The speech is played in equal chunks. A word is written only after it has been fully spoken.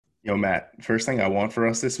Yo, Matt, first thing I want for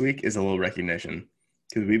us this week is a little recognition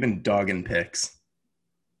because we've been dogging picks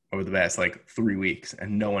over the past like 3 weeks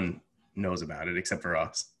and no one knows about it except for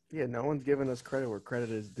us. Yeah, no one's giving us credit where credit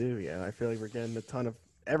is due. Yeah, I feel like we're getting a ton of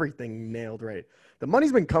everything nailed right. The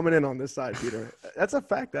money's been coming in on this side, Peter. That's a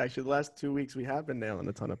fact, actually. The last 2 weeks, we have been nailing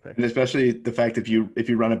a ton of And picks. especially the fact if you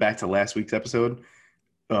run it back to last week's episode,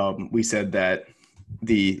 we said that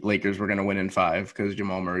the Lakers were going to win in five because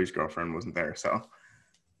Jamal Murray's girlfriend wasn't there. So,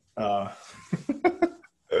 uh,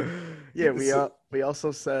 Yeah, we so- we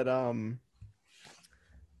also said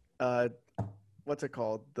uh what's it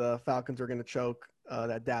called? The Falcons were gonna choke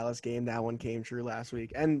that Dallas game. That one came true last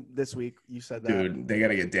week, and this week you said that. dude, they got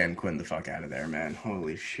to get Dan Quinn the fuck out of there, man.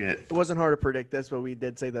 Holy It shit. wasn't hard to predict this, but we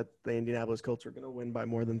did say that the Indianapolis Colts were gonna win by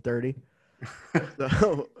more than 30.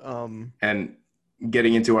 So And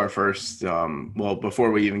getting into our first, well,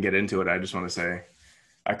 before we even get into it, I just want to say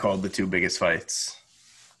I called the two biggest fights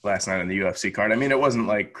last night on the UFC card. I mean, it wasn't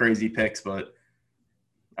like crazy picks, but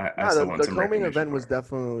I no, still the, want the some co-main recognition event for was it.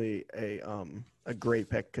 definitely a great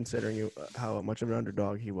pick considering how much of an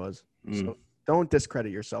underdog he was. Mm. So don't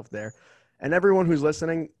discredit yourself there. And everyone who's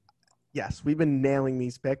listening, yes, we've been nailing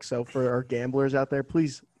these picks. So for our gamblers out there,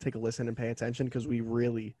 please take a listen and pay attention because we've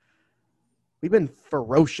been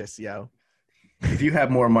ferocious, yo. If you have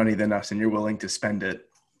more money than us and you're willing to spend it,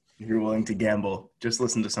 if you're willing to gamble, just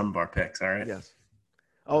listen to some of our picks, all right? Yes.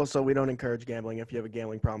 Also, we don't encourage gambling. If you have a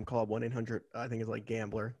gambling problem, call 1-800. I think it's like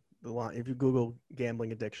gambler. The line. If you Google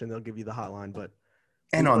gambling addiction, they'll give you the hotline. But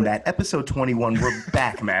we And on want that, episode 21, we're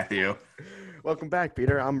back, Matthew. Welcome back,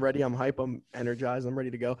 Peter. I'm ready. I'm hype. I'm energized. I'm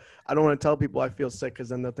ready to go. I don't want to tell people I feel sick because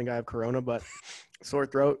then they'll think I have corona. But sore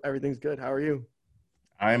throat. Everything's good. How are you?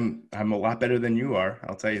 I'm a lot better than you are,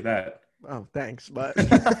 I'll tell you that. Oh, thanks. But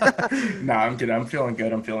No, I'm kidding. I'm feeling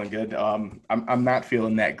good. I'm feeling good. I'm not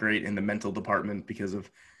feeling that great in the mental department because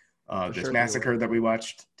of for this sure you massacre were. that we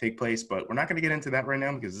watched take place, but we're not going to get into that right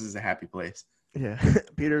now because this is a happy place. Yeah.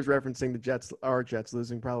 Peter's referencing the Jets. Our Jets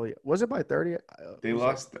losing probably. Was it by 30? They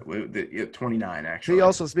lost 29 See, actually.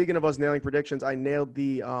 also speaking of us nailing predictions, I nailed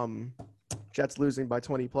the Jets losing by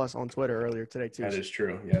 20 plus on Twitter earlier today too. That is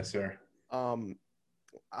true. Yes, sir. Um,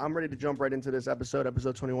 I'm ready to jump right into this episode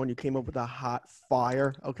 21. You came up with a hot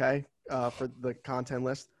fire, okay, for the content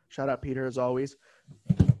list. Shout out Peter as always.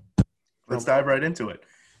 Let's dive right into it.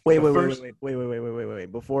 Wait, The wait, wait, first, wait, wait, wait, wait, wait, wait, wait,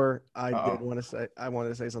 wait. Before I uh-oh. did want to say, I wanted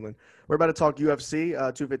to say something. We're about to talk UFC,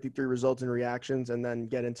 253 results and reactions, and then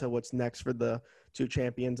get into what's next for the two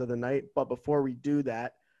champions of the night. But before we do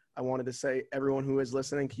that, I wanted to say, everyone who is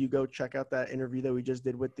listening, can you go check out that interview that we just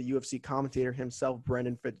did with the UFC commentator himself,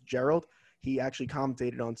 Brendan Fitzgerald. He actually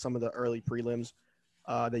commentated on some of the early prelims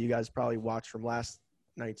that you guys probably watched from last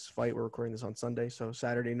night's fight. We're recording this on Sunday, so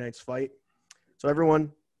Saturday night's fight. So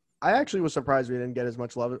everyone, I actually was surprised we didn't get as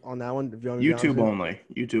much love on that one. If you want me to be honest YouTube with you. only.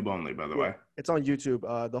 YouTube only, by the Yeah, way. it's on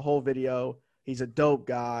YouTube. The whole video. He's a dope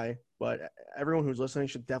guy, but everyone who's listening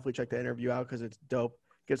should definitely check the interview out because it's dope.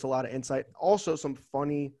 Gives a lot of insight. Also, some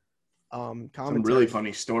funny Some commentary, really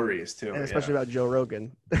funny stories too. and especially about Joe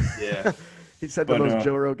Rogan. Yeah. He said the But most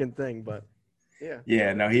Joe Rogan thing, but yeah.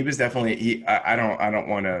 yeah, no, he was definitely I don't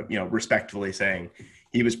want to, respectfully saying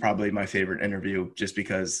he was probably my favorite interview just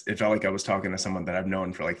because it felt like I was talking to someone that I've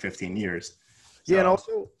known for like 15 years. Yeah, and So,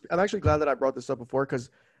 also I'm actually glad that I brought this up before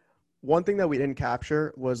because one thing that we didn't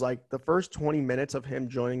capture was like the first 20 minutes of him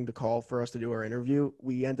joining the call for us to do our interview.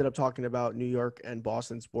 We ended up talking about New York and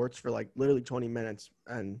Boston sports for like literally 20 minutes,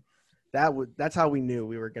 and that's how we knew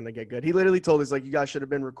we were gonna get good. He literally told us like you guys should have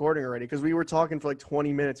been recording already because we were talking for like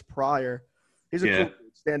 20 minutes prior. He's a yeah, cool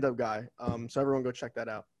stand-up guy. So everyone go check that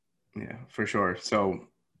out. yeah, for sure. So,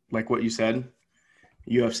 like what you said,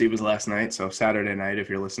 UFC was last night. So Saturday night, if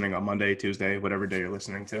you're listening on Monday, Tuesday, whatever day you're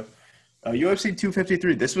listening to, UFC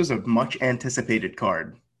 253. This was a much anticipated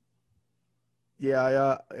card.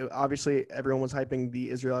 Yeah, obviously everyone was hyping the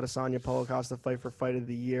Israel Adesanya Paulo Costa fight for fight of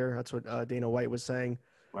the year. That's what Dana White was saying.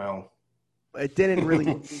 Well, It didn't really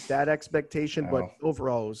meet that expectation, but well,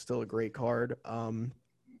 overall it was still a great card.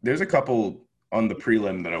 there's a couple on the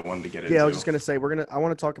prelim that I wanted to get Yeah, I was into. just gonna say I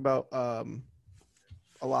want to talk about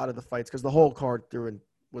a lot of the fights because the whole card through and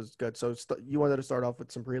was good. So you wanted to start off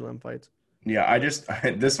with some prelim fights. Yeah,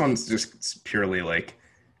 this one's just purely like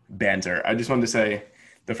banter. I just wanted to say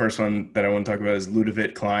the first one that I want to talk about is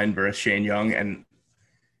Ludovic Klein versus Shane Young, and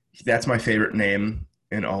that's my favorite name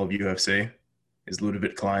in all of UFC is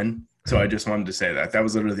Ludovic Klein. So I just wanted to say that. That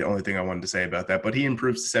was literally the only thing I wanted to say about that. But he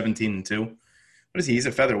improves to 17-2. What is he? He's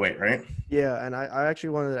a featherweight, right? Yeah, and I actually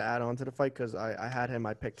wanted to add on to the fight because I had him.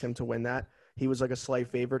 I picked him to win that. He was like a slight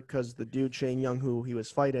favorite because the dude Shane Young, who he was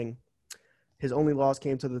fighting, His only loss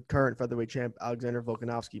came to the current featherweight champ, Alexander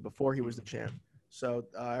Volkanovski, before he was the champ. So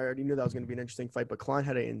I already knew that was going to be an interesting fight. But Klein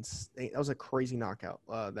had that was a crazy knockout,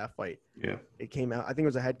 that fight. Yeah. It came out, I think it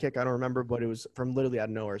was a head kick. I don't remember, but it was from literally out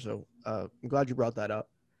of nowhere. So I'm glad you brought that up.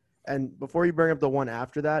 And before you bring up the one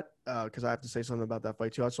after that, because I have to say something about that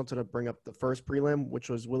fight too, I just wanted to bring up the first prelim, which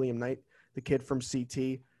was William Knight, the kid from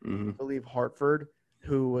CT, I believe Hartford,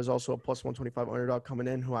 who was also a plus 125 underdog coming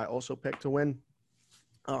in, who I also picked to win.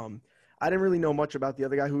 I didn't really know much about the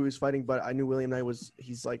other guy who he was fighting, but I knew William Knight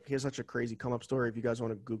he has such a crazy come up story. If you guys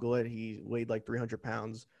want to Google it, he weighed like 300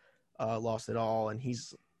 pounds, lost it all. And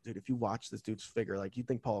dude, if you watch this dude's figure, like you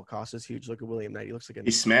think Paulo Costa's huge, look at William Knight. He looks like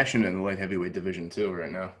he's smashing in the light heavyweight division too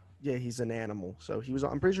right now. Yeah, he's an animal. So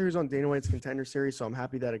I'm pretty sure he was on Dana White's Contender Series. So I'm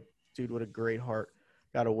happy that a dude with a great heart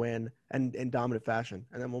got a win and in dominant fashion.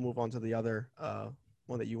 And then we'll move on to the other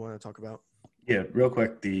one that you want to talk about. Yeah, real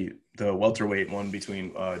quick, the welterweight one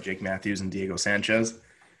between Jake Matthews and Diego Sanchez.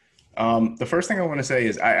 The first thing I want to say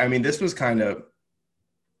is, I mean, this was kind of,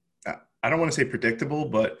 I don't want to say predictable,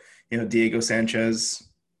 but, Diego Sanchez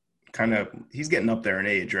he's getting up there in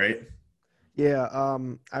age, right? Yeah, I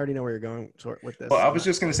already know where you're going with this. Well, I was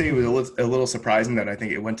just going to say it was a little surprising that I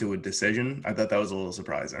think it went to a decision. I thought that was a little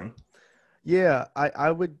surprising. Yeah,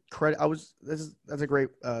 I would credit. That's a great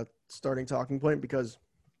starting talking point because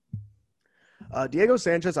Diego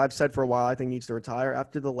Sanchez, I've said for a while, I think needs to retire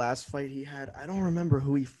after the last fight he had. I don't remember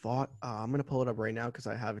who he fought. I'm gonna pull it up right now because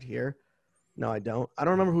I have it here. No, I don't. I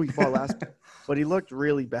don't remember who he fought last, but he looked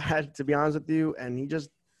really bad, to be honest with you. And he just,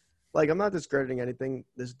 I'm not discrediting anything.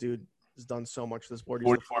 This dude has done so much for the sport.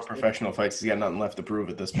 44 professional fights. He's got nothing left to prove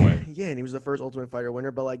at this point. Yeah, and he was the first Ultimate Fighter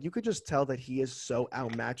winner. But, you could just tell that he is so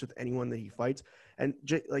outmatched with anyone that he fights. And,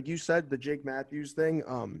 like you said, the Jake Matthews thing,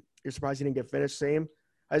 you're surprised he didn't get finished. Same.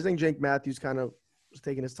 I just think Jake Matthews kind of was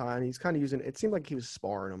taking his time. He's kind of using – it seemed like he was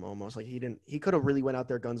sparring him almost. Like he could have really went out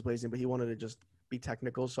there guns blazing, but he wanted to just be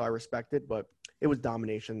technical, so I respect it. But it was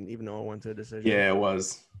domination, even though it went to a decision. Yeah, it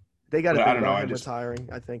was. They got to think about him retiring,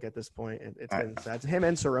 I think, at this point. It's getting sad. It's him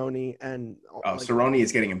and Cerrone. And, Cerrone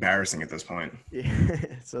is getting embarrassing at this point. Yeah,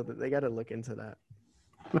 so they got to look into that.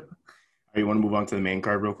 You want to move on to the main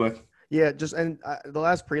card real quick? Yeah, the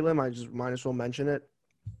last prelim, I just might as well mention it.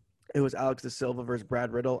 It was Alex De Silva versus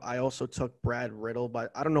Brad Riddle. I also took Brad Riddle, but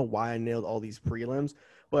I don't know why I nailed all these prelims.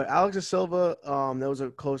 But Alex De Silva, that was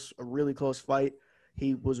a really close fight.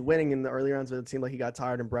 He was winning in the early rounds, but it seemed like he got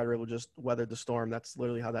tired, and Brad Riddle just weathered the storm. That's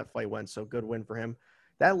literally how that fight went, so good win for him.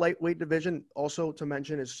 That lightweight division, also to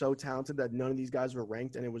mention, is so talented that none of these guys were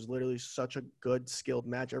ranked, and it was literally such a good, skilled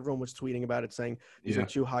match. Everyone was tweeting about it, saying these are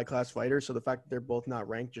two high-class fighters, so the fact that they're both not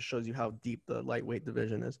ranked just shows you how deep the lightweight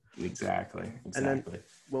division is. Exactly. And then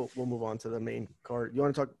we'll move on to the main card. You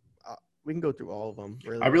want to talk we can go through all of them.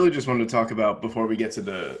 Really. I really just wanted to talk about, before we get to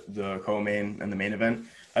the co-main and the main event,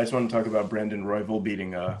 I just want to talk about Brandon Royval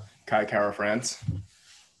beating Kai Kara France.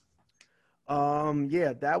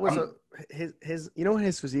 Yeah, that was his. You know what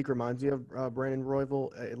his physique reminds me of, Brandon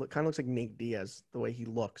Royval? It kind of looks like Nate Diaz, the way he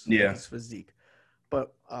looks. Yeah, his physique.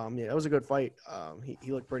 But yeah, that was a good fight.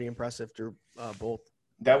 He looked pretty impressive through both.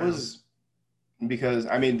 That was because,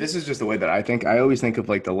 I mean, this is just the way that I think. I always think of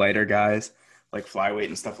like the lighter guys, like flyweight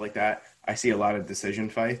and stuff like that. I see a lot of decision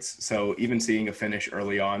fights. So even seeing a finish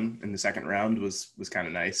early on in the second round was kind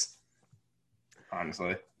of nice,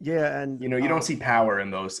 honestly. Yeah, and you don't see power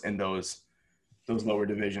in those lower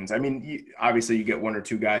divisions. I mean, obviously you get one or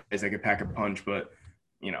two guys that can pack a punch, but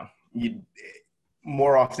you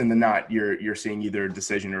more often than not you're seeing either a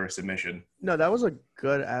decision or a submission. No, that was a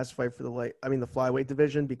good ass fight for the flyweight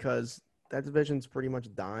division, because that division's pretty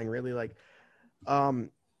much dying, really. Like,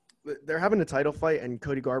 they're having a title fight, and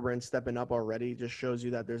Cody Garbrandt stepping up already just shows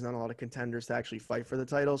you that there's not a lot of contenders to actually fight for the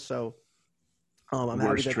title. So, I'm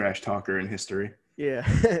worst trash talker in history. Yeah,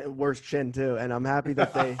 worst chin too. And I'm happy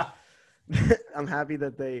that they, I'm happy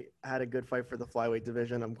that they had a good fight for the flyweight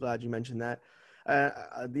division. I'm glad you mentioned that.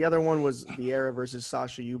 The other one was Vieira versus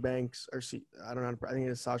Sasha Eubanks, I don't know. I think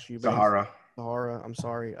it's Sasha Eubanks. Zahara. I'm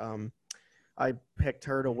sorry. I picked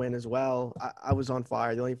her to win as well. I was on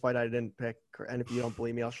fire. The only fight I didn't pick, and if you don't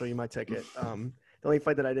believe me, I'll show you my ticket. The only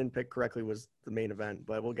fight that I didn't pick correctly was the main event,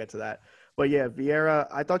 but we'll get to that. But yeah, Vieira,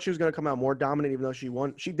 I thought she was going to come out more dominant, even though she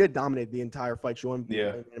won. She did dominate the entire fight. She won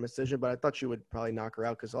in a decision, but I thought she would probably knock her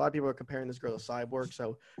out, because a lot of people are comparing this girl to Cyborg.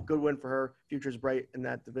 So good win for her. Future's bright in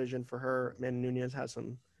that division for her. Amanda Nunes has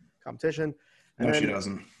some competition. She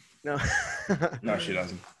doesn't. No. No, she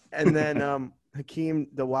doesn't. And then Hakeem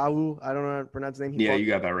Dawodu, I don't know how to pronounce his name. You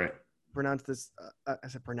got that right. Pronounce this.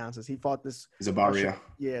 He fought this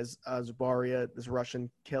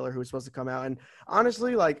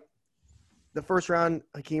the first round,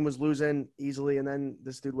 Hakeem was losing easily, and then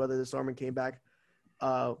this dude weathered the storm and came back,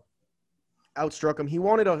 outstruck him. He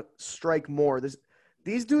wanted to strike more.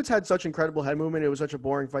 These dudes had such incredible head movement. It was such a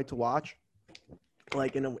boring fight to watch.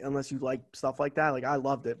 Like, unless you like stuff like that, like I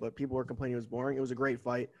loved it, but people were complaining it was boring. It was a great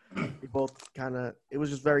fight. We both it was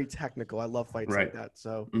just very technical. I love fights like that.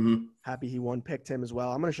 So happy he won. Picked him as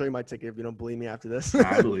well. I'm gonna show you my ticket if you don't believe me after this.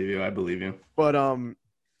 I believe you. I believe you. But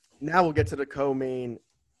now we'll get to the co-main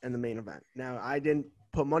and the main event. Now I didn't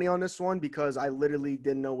put money on this one because I literally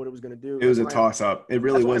didn't know what it was gonna do. It was a toss-up. It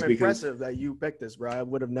really was because impressive that you picked this, bro. I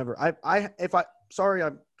would have never. Sorry,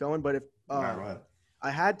 I'm going, but if I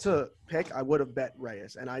had to pick, I would have bet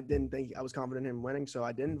Reyes, and I didn't think I was confident in him winning, so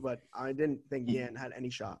I didn't. But I didn't think Yan had any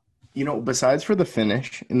shot. You know, besides for the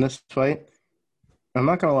finish in this fight, I'm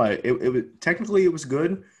not gonna lie. It was technically it was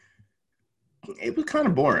good. It was kind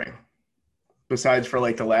of boring. Besides for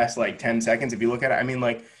like the last 10 seconds, if you look at it, I mean,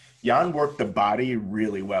 like Yan worked the body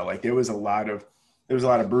really well. Like there was a lot of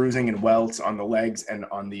bruising and welts on the legs and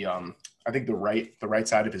on the I think the right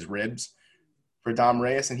side of his ribs for Dom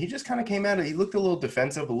Reyes, and he just kind of came out of. He looked a little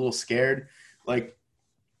defensive, a little scared. Like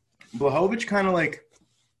Blachowicz, kind of like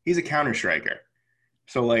he's a counter striker,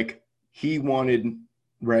 so like he wanted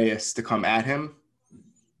Reyes to come at him,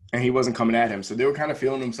 and he wasn't coming at him. So they were kind of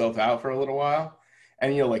feeling himself out for a little while.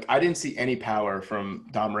 And like I didn't see any power from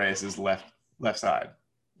Dom Reyes' left side.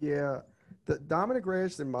 Yeah, the Dominic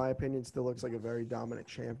Reyes, in my opinion, still looks like a very dominant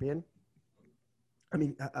champion. I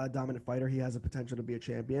mean, a dominant fighter. He has the potential to be a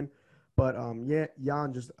champion. But,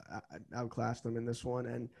 Yan just outclassed him in this one.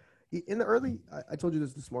 And in the early – I told you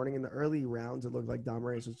this morning. In the early rounds, it looked like Dom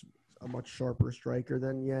Reyes was a much sharper striker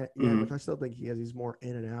than Yan, which I still think he has. He's more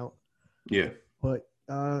in and out. Yeah. But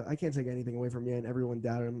I can't take anything away from Yan. Everyone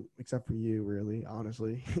doubted him except for you, really,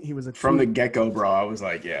 honestly. He was from the get-go, bro, I was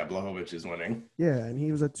like, yeah, Blachowicz is winning. Yeah, and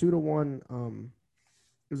he was a 2-1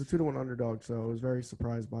 it was a 2-1 underdog, so I was very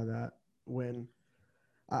surprised by that win.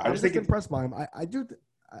 I was just impressed by him. I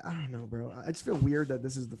don't know, bro. I just feel weird that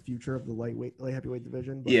this is the future of the light heavyweight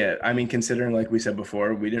division. But. Yeah, I mean, considering like we said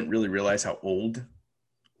before, we didn't really realize how old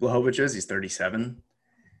Blachowicz is. He's 37.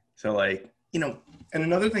 So like, and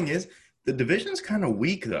another thing is the division's kind of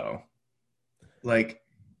weak though. Like,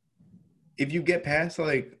 if you get past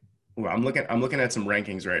I'm looking at some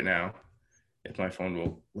rankings right now. If my phone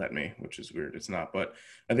will let me, which is weird, it's not. But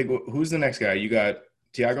I think who's the next guy? You got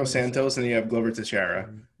Thiago Santos and you have Glover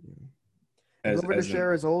Teixeira. Glover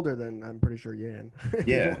Teixeira is older than I'm pretty sure Yan.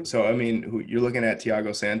 Yeah, so I mean, you're looking at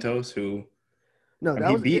Thiago Santos, who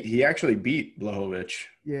he actually beat Blachowicz.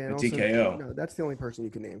 Yeah, and TKO. No, that's the only person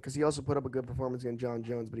you can name because he also put up a good performance against John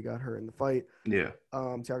Jones, but he got hurt in the fight. Yeah.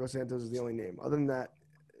 Thiago Santos is the only name. Other than that,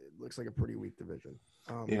 it looks like a pretty weak division.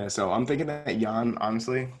 Yeah, so I'm thinking that Yan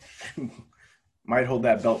honestly might hold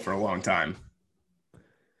that belt for a long time.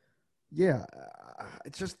 Yeah,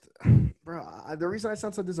 it's just, bro. The reason I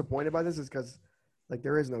sound so disappointed by this is because,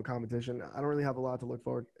 there is no competition. I don't really have a lot to look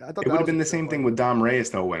forward. I thought it would have been the same thing with Dom Reyes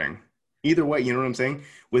though winning. Either way, you know what I'm saying?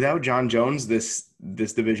 Without John Jones, this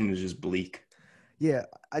division is just bleak. Yeah,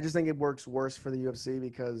 I just think it works worse for the UFC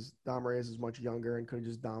because Dom Reyes is much younger and could have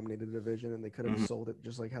just dominated the division, and they could have sold it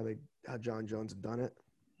just like how John Jones had done it.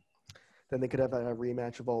 Then they could have had a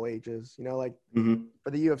rematch of all ages. For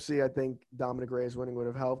the UFC, I think Dominic Reyes winning would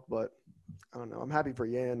have helped, but I don't know. I'm happy for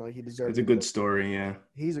Yan. He deserves. It's a good story, yeah.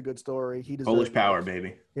 He's a good story. He deserves Polish power,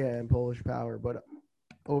 baby. Yeah, and Polish power. But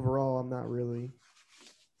overall, I'm not really.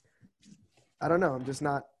 I don't know. I'm just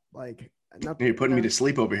not You're putting me to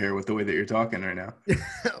sleep over here with the way that you're talking right now.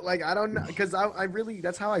 I don't know because I really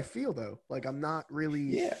that's how I feel though. I'm not really.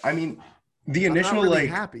 Yeah, I mean. The initial I'm not really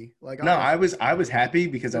happy. I was happy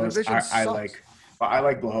because I like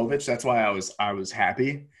Blachowicz. That's why I was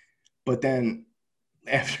happy. But then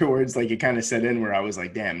afterwards, it kind of set in where I was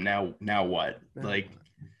like, damn, now what?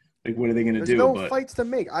 What are they gonna do? There's no fights to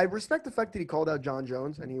make. I respect the fact that he called out John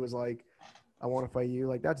Jones and he was like, I want to fight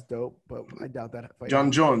you. That's dope, but I doubt that fight.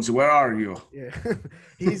 John Jones, where are you? Yeah.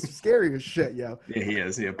 He's scary as shit, yo. Yeah, he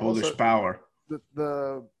is. Yeah, Polish power.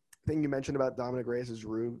 The thing you mentioned about Dominic Reyes'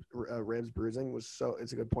 ribs bruising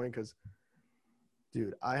it's a good point because,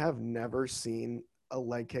 dude, I have never seen a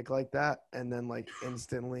leg kick like that and then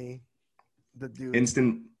instantly the dude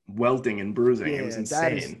instant welting and bruising. Yeah, it was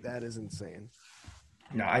insane. That is insane.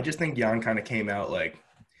 No, I just think Yan kind of came out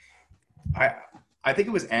I think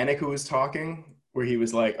it was Anik who was talking where he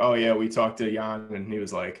was like, oh yeah, we talked to Yan and he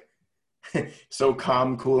was like so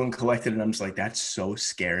calm, cool, and collected, and I'm just like, that's so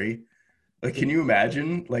scary. Can you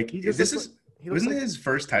imagine? Wasn't it his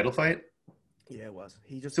first title fight? Yeah, it was.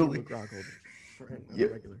 He just looked Rockhold for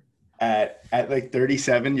regular. at like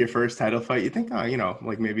 37, your first title fight, you think, oh,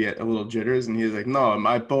 like maybe a little jitters, and he's like, no,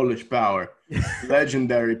 my Polish power,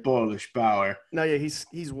 legendary Polish power. No, yeah,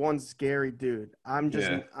 he's one scary dude.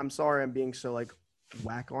 Yeah. I'm sorry I'm being so like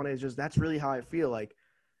whack on it. It's just that's really how I feel. Like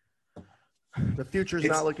the future's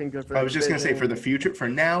It's not looking good for that I was just gonna say, for the division. future, for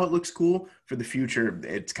now it looks cool. For the future,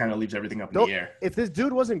 it kind of leaves everything up in No, the air. if this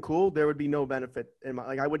dude wasn't cool, there would be no benefit in my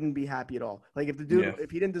like I wouldn't be happy at all. Like if the dude Yeah. if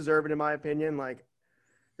he didn't deserve it in my opinion, like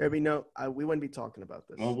there'd be we wouldn't be talking about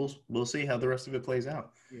this. Well, we'll see how the rest of it plays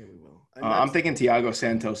out. Yeah, we will. And I'm thinking Thiago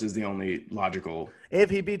Santos is the only logical. if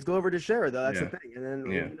he beats Glover Teixeira, though, that's Yeah. the thing. And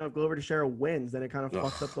then Yeah. if Glover Teixeira wins, then it kind of Ugh.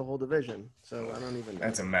 fucks up the whole division. So I don't even know.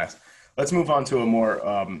 That's a mess. Let's move on to a more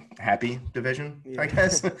happy division, I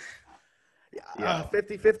guess. Yeah.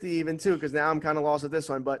 50-50 even too, because now I'm kind of lost at this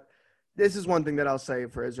one. But this is one thing that I'll say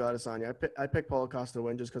for Israel Adesanya. I picked Paulo Costa to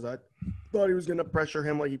win just because I thought he was going to pressure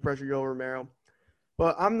him like he pressured Yoel Romero.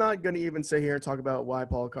 But I'm not going to even sit here and talk about why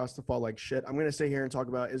Paulo Costa fought like shit. I'm going to sit here and talk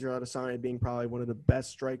about Israel Adesanya being probably one of the best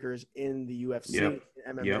strikers in the UFC, Yep.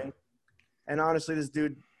 MMA. Yep. And honestly, this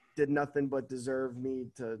dude did nothing but deserve me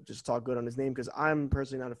to just talk good on his name because I'm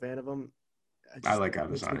personally not a fan of him. I like It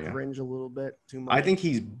makes me Adesanya. cringe a little bit too much. I think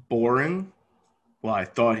he's boring. Well, I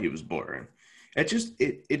thought he was boring. It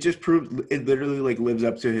just proved it literally like lives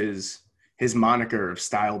up to his moniker of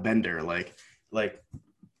style bender. Like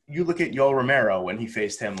you look at Yoel Romero when he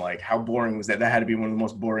faced him, like how boring was that? That had to be one of the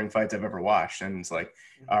most boring fights I've ever watched. And it's like,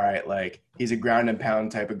 all right, like he's a ground and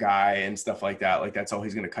pound type of guy and stuff like that. Like that's all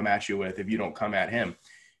he's going to come at you with if you don't come at him.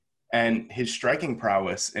 And his striking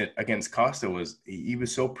prowess against Costa he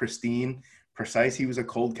was so pristine, precise. He was a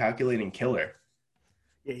cold, calculating killer.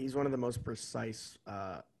 Yeah, he's one of the most precise,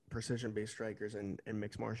 precision-based strikers in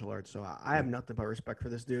mixed martial arts. So I have nothing but respect for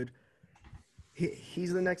this dude.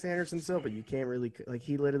 He's the next Anderson Silva. You can't really like.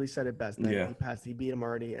 He literally said it best. Yeah. He beat him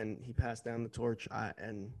already, and he passed down the torch.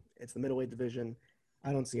 And it's the middleweight division.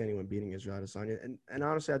 I don't see anyone beating Israel Adesanya. And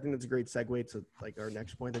honestly, I think that's a great segue to like our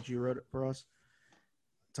next point that you wrote for us,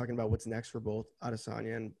 talking about what's next for both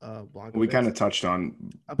Adesanya and Blachowicz. We kind of touched on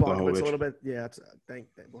Blachowicz a Blachowicz. little bit. Yeah, thank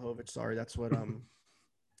Blachowicz. Sorry, that's what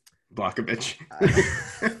Blachowicz.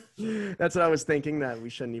 That's what I was thinking, that we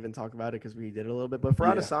shouldn't even talk about it because we did it a little bit. But for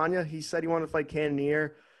Adesanya, he said he wanted to fight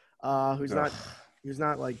Cannonier, who's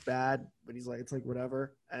not like bad, but he's like, it's like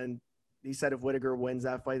whatever. And he said if Whittaker wins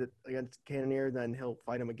that fight against Cannonier, then he'll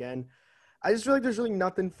fight him again. I just feel like there's really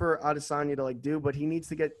nothing for Adesanya to like do, but he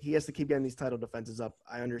has to keep getting these title defenses up.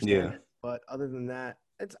 I understand it. But other than that,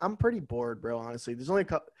 I'm pretty bored, bro, honestly. There's only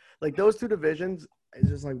like those two divisions. It's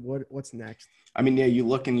just like what's next? I mean, yeah, you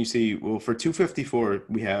look and you see, well, for 254,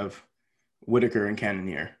 we have Whittaker and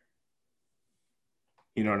Cannonier.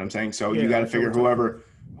 You know what I'm saying? So you got to figure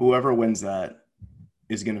whoever wins that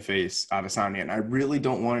is going to face Adesanya. And I really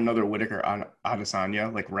don't want another Whittaker on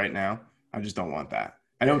Adesanya, like right now. I just don't want that.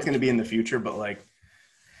 I know it's going to be in the future, but like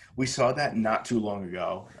we saw that not too long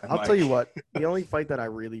ago. I'll tell you what, the only fight that I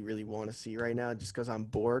really, really want to see right now, just because I'm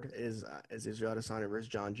bored, is Israel Adesanya versus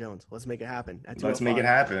John Jones. Let's make it happen. Let's make it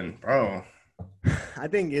happen, bro. I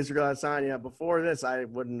think Israel Adesanya, before this, I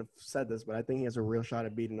wouldn't have said this, but I think he has a real shot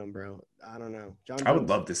at beating him, bro. I don't know. John Jones, I would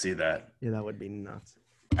love to see that. Yeah, that would be nuts.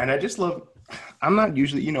 And I just I'm not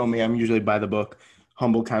usually, you know me, I'm usually by the book,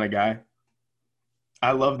 humble kind of guy.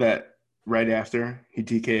 I love that right after he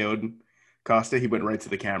TKO'd Costa, he went right to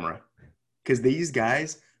the camera. Because these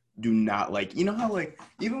guys do not like, you know how like,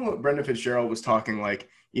 even when Brendan Fitzgerald was talking, like,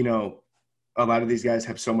 you know, a lot of these guys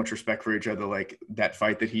have so much respect for each other. Like that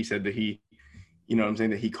fight that he said that he, you know what I'm saying,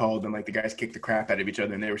 that he called and like the guys kicked the crap out of each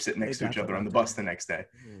other and they were sitting next to each other on the bus the next day.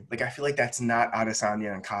 Mm-hmm. Like, I feel like that's not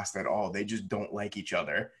Adesanya and Costa at all. They just don't like each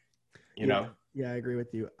other, you know? Yeah, I agree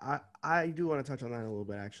with you. I do want to touch on that a little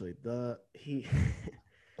bit, actually.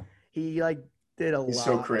 He like did a lot. He's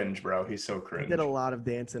so cringe, bro. He's so cringe. He did a lot of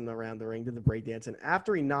dancing around the ring, did the break dancing.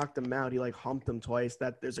 After he knocked him out, he like humped him twice.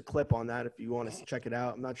 There's a clip on that if you want to check it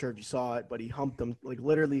out. I'm not sure if you saw it, but he humped him, like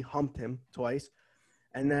literally humped him twice.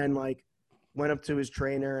 And then like went up to his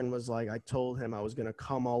trainer and was like, I told him I was going to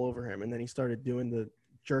come all over him. And then he started doing the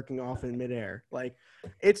jerking off in midair. Like,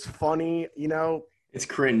 it's funny, you know. It's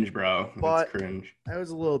cringe, bro. But it's cringe. That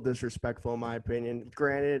was a little disrespectful in my opinion.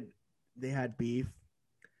 Granted, they had beef.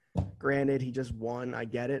 Granted, he just won. I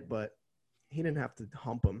get it, but he didn't have to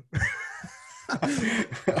hump him.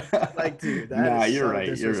 Like, dude, that is so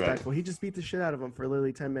disrespectful. Right. He just beat the shit out of him for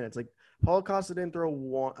literally 10 minutes. Like, Paulo Costa didn't throw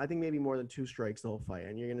one, I think maybe more than 2 strikes the whole fight,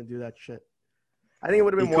 and you're gonna do that shit. I think it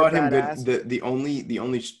would have been more badass. The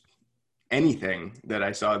only anything that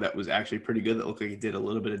I saw that was actually pretty good that looked like he did a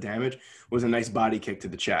little bit of damage was a nice body kick to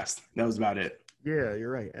the chest. That was about it. Yeah,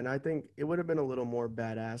 you're right. And I think it would have been a little more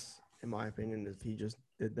badass in my opinion, if he just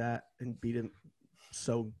did that and beat him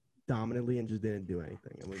so dominantly and just didn't do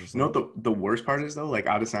anything. And we're just You know what the worst part is though? Like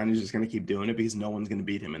Adesanya is just gonna keep doing it because no one's gonna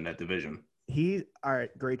beat him in that division. all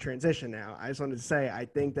right, great transition now. I just wanted to say I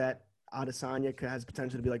think that Adesanya has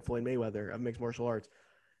potential to be like Floyd Mayweather of mixed martial arts.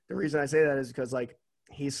 The reason I say that is because like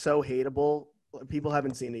he's so hateable. People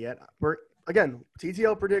haven't seen it yet. Again,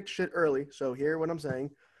 TTL predicts shit early, so hear what I'm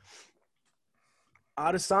saying.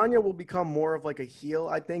 Adesanya will become more of like a heel,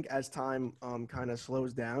 I think, as time kind of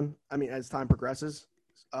slows down. I mean, as time progresses.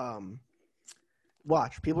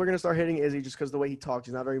 Watch. People are going to start hitting Izzy just because the way he talks.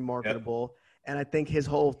 He's not very marketable. Yep. And I think his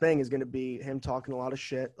whole thing is going to be him talking a lot of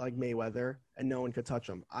shit like Mayweather, and no one could touch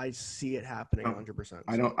him. I see it happening 100%.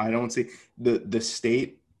 I don't see the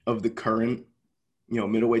state of the current,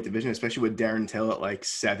 middleweight division, especially with Darren Till at like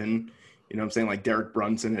 7. You know what I'm saying? Like Derek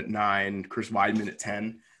Brunson at 9, Chris Weidman at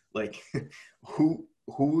 10. Like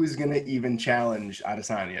who is going to even challenge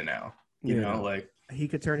Adesanya now? You know, like he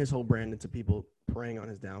could turn his whole brand into people preying on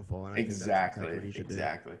his downfall. And I exactly. Think that's what he should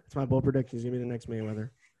exactly. do. It's my bold prediction. He's going to be the next Mayweather.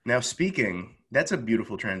 Now, that's a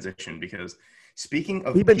beautiful transition because speaking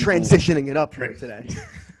of we've been transitioning it up today.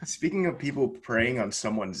 Speaking of people preying on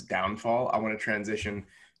someone's downfall, I want to transition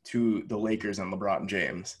to the Lakers and LeBron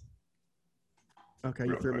James. Okay,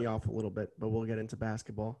 you threw me off a little bit, but we'll get into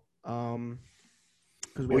basketball.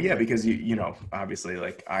 Because you obviously,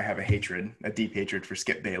 like I have a deep hatred for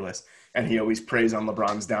Skip Bayless, and he always preys on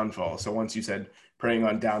LeBron's downfall. So once you said preying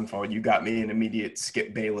on downfall, you got me in immediate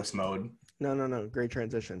Skip Bayless mode. No. Great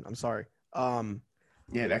transition. I'm sorry.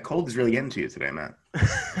 Yeah, that cold is really getting to you today, Matt.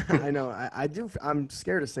 I know. I do. I'm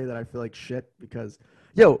scared to say that I feel like shit because,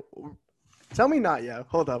 tell me not,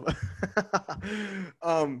 hold up.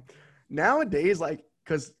 Nowadays,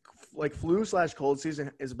 because flu/cold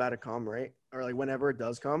season is about to come, right? Or like whenever it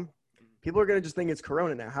does come, people are going to just think it's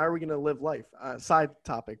Corona now. How are we going to live life? Side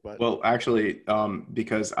topic, but. Well, actually,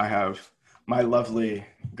 because I have my lovely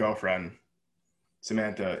girlfriend,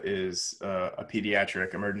 Samantha, is a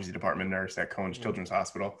pediatric emergency department nurse at Cohen's Children's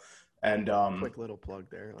Hospital. And quick little plug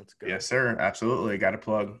there. Let's go. Yes, sir. Absolutely. Got to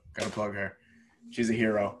plug her. She's a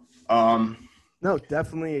hero. No,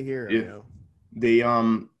 definitely a hero.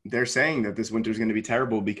 Yeah. They're saying that this winter is going to be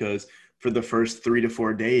terrible because for the first 3 to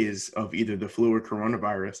 4 days of either the flu or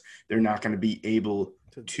coronavirus, they're not going to be able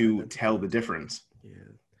to tell the difference.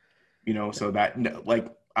 Yeah. So that like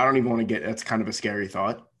I don't even want to get. That's kind of a scary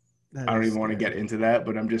thought. I don't even want to get into that,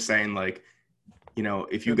 but I'm just saying, like,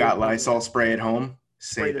 if you got Lysol spray at home,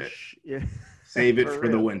 save it. Save it for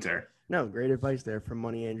the winter. No, great advice there from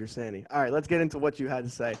Money Andrew Sandy. All right, let's get into what you had to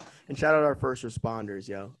say. And shout out our first responders,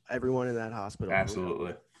 everyone in that hospital.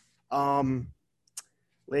 Absolutely.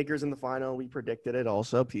 Lakers in the final. We predicted it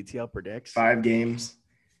also. PTL predicts. 5 games.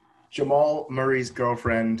 Jamal Murray's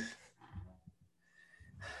girlfriend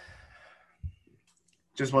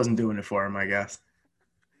just wasn't doing it for him, I guess.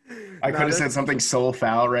 I could have said something so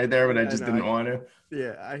foul right there, but I just didn't want to.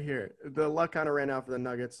 Yeah, I hear it. The luck kind of ran out for the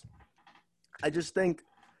Nuggets. I just think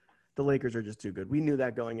the Lakers are just too good. We knew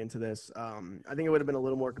that going into this. I think it would have been a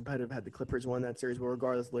little more competitive had the Clippers won that series, but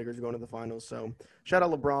regardless, the Lakers are going to the finals. So shout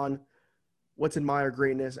out LeBron. Let's admire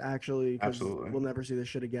greatness, actually. Absolutely. We'll never see this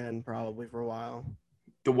shit again probably for a while.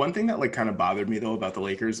 The one thing that kind of bothered me, though, about the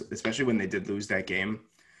Lakers, especially when they did lose that game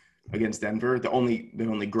against Denver, the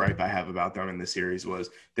only gripe I have about them in this series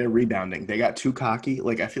was their rebounding. They got too cocky.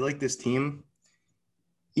 I feel like this team,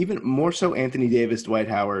 even more so Anthony Davis, Dwight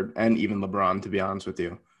Howard, and even LeBron, to be honest with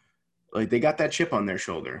you, they got that chip on their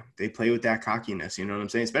shoulder. They play with that cockiness, you know what I'm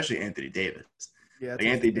saying? Especially Anthony Davis. Yeah,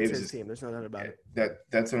 Anthony Davis his team. There's no doubt about it.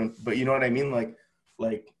 But you know what I mean?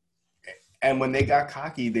 And when they got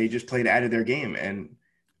cocky, they just played out of their game. And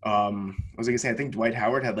I was going to say, I think Dwight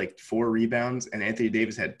Howard had 4 rebounds and Anthony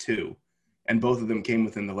Davis had 2. And both of them came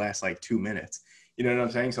within the last 2 minutes. You know what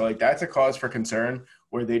I'm saying? So that's a cause for concern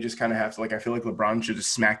where they just kind of have to I feel like LeBron should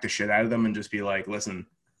just smack the shit out of them and just be like, listen,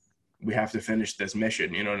 we have to finish this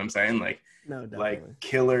mission. You know what I'm saying? No, definitely.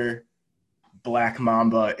 Killer Black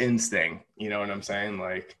Mamba instinct. You know what I'm saying?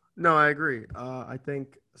 No, I agree. I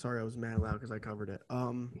think, sorry, I was mad loud because I covered it.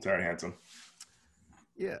 Sorry, handsome.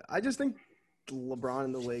 Yeah, I just think LeBron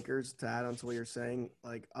and the Lakers, to add on to what you're saying,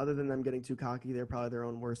 other than them getting too cocky, they're probably their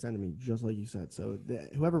own worst enemy, just like you said. So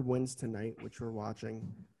whoever wins tonight, which we're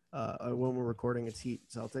watching, when we're recording, it's Heat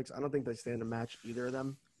Celtics. I don't think they stand a match either of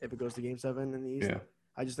them if it goes to Game 7 in the East. Yeah.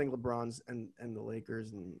 I just think LeBron's and the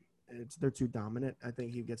Lakers, and they're too dominant. I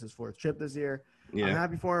think he gets his 4th chip this year. Yeah. I'm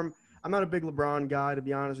happy for him. I'm not a big LeBron guy, to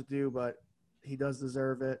be honest with you, but he does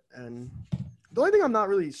deserve it. And the only thing I'm not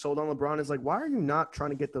really sold on LeBron is why are you not trying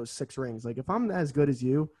to get those 6 rings? If I'm as good as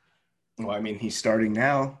you. Well, I mean, he's starting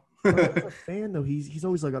now. But as a fan, though, he's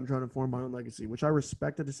always like, I'm trying to form my own legacy, which I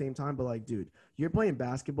respect at the same time. But like, dude, you're playing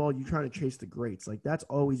basketball, you're trying to chase the greats. Like that's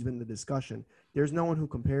always been the discussion. There's no one who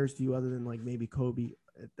compares to you other than like maybe Kobe.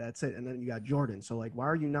 That's it. And then you got Jordan. So like, why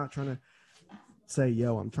are you not trying to say,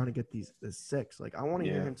 yo, I'm trying to get this six? Like, I want to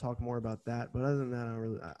hear Yeah. him talk more about that. But other than that, I don't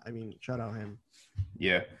really. I mean, shout out him.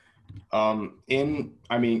 Yeah.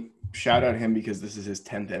 Shout out him because this is his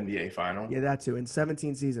 10th NBA final. Yeah, that too. In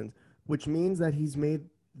 17 seasons, which means that he's made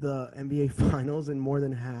the NBA Finals in more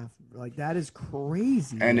than half. Like that is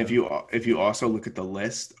crazy. And yo. if you also look at the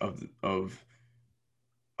list of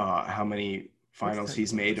how many finals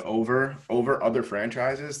he's made over other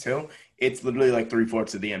franchises too, it's literally like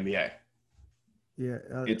 3/4 of the NBA. Yeah,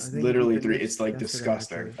 It's I think he literally did three. this It's like yesterday,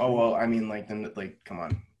 disgusting. actually. Oh well, I mean, like then, like come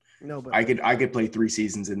on. No, but I could play 3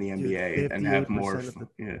 seasons in the dude, NBA and have 58% more, of the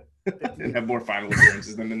yeah, 58, and have more final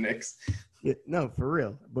appearances than the Knicks. yeah, no, for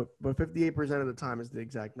real. But 58% of the time is the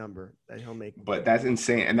exact number that he'll make. But that's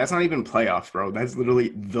insane, and that's not even playoffs, bro. That's literally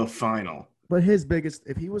the final. But his biggest,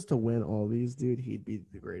 if he was to win all these, dude, he'd be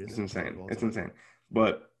the greatest. It's insane. of all It's time. insane.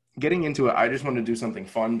 But getting into it, I just want to do something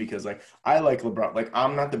fun because like I like LeBron. Like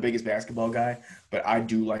I'm not the biggest basketball guy, but I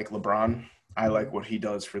do like LeBron. I like what he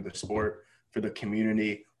does for the sport, for the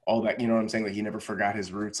community, all that. You know what I'm saying? Like he never forgot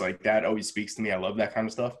his roots. Like that always speaks to me. I love that kind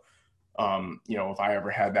of stuff. If I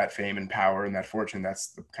ever had that fame and power and that fortune, that's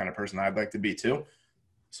the kind of person I'd like to be too.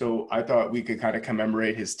 So I thought we could kind of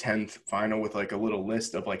commemorate his 10th final with like a little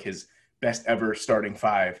list of like his best ever starting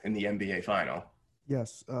 5 in the NBA final.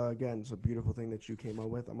 Yes, again, it's a beautiful thing that you came up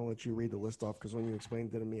with. I'm gonna let you read the list off because when you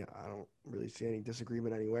explained it to me, I don't really see any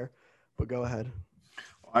disagreement anywhere. But go ahead.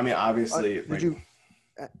 I mean, obviously, Did like, you?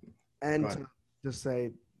 And go ahead. to just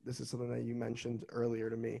say this is something that you mentioned earlier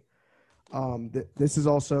to me. This is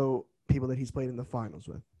also people that he's played in the finals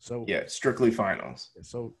with. So Yeah, strictly finals.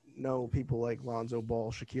 so no people like Lonzo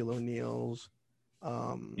Ball, Shaquille O'Neal's,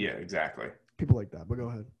 Yeah, exactly. people like that. But go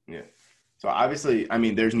ahead. Yeah. So obviously, I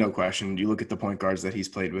mean, there's no question. You look at the point guards that he's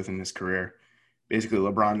played with in his career. Basically,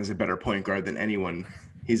 LeBron is a better point guard than anyone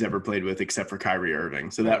he's ever played with, except for Kyrie Irving.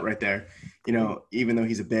 So that right there, even though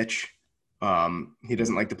he's a bitch, he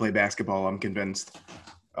doesn't like to play basketball. I'm convinced.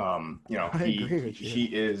 I agree with you. He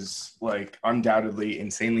is like undoubtedly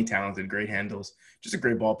insanely talented, great handles, just a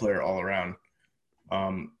great ball player all around.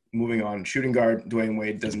 Moving on, shooting guard Dwayne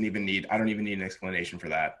Wade I don't even need an explanation for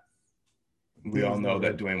that. We all know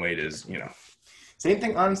that Dwayne Wade is, same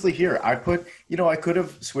thing honestly here. I could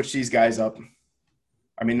have switched these guys up.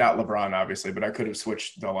 I mean, not LeBron obviously, but I could have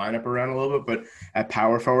switched the lineup around a little bit. But at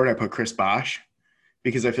power forward, I put Chris Bosh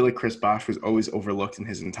because I feel like Chris Bosh was always overlooked in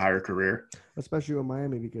his entire career. Especially in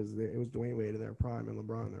Miami because it was Dwayne Wade in their prime and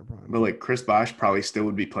LeBron in their prime. But like Chris Bosh probably still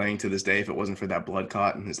would be playing to this day if it wasn't for that blood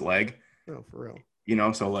clot in his leg. No, for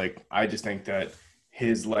real. So like I just think that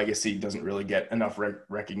his legacy doesn't really get enough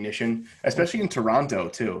recognition, especially in Toronto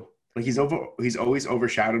too. Like he's always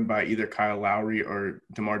overshadowed by either Kyle Lowry or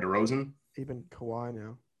DeMar DeRozan. Even Kawhi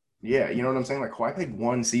now. Yeah, you know what I'm saying? Like Kawhi played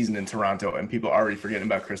 1 season in Toronto and people are already forgetting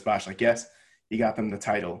about Chris Bosh. Like, yes, he got them the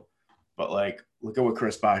title, but like look at what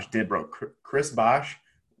Chris Bosh did, bro. Chris Bosh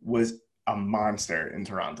was a monster in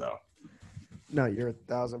Toronto. No, you're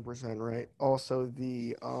 1,000% right. Also,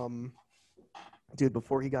 the dude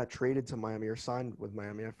before he got traded to Miami or signed with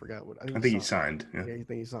Miami, I forgot what. I think he signed. Yeah. Yeah, I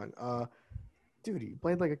think he signed. Dude, he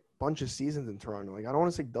played like a bunch of seasons in Toronto. Like I don't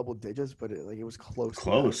want to say double digits, but it was close.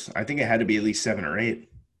 Close. I think it had to be at least 7 or 8.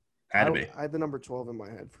 Had to be. I had the number 12 in my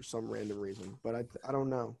head for some random reason, but I don't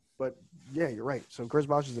know. But yeah, you're right. So Chris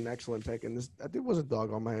Bosh is an excellent pick, and that dude was a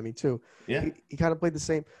dog on Miami too. Yeah. He kind of played the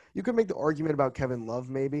same. You could make the argument about Kevin Love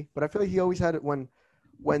maybe, but I feel like he always had it when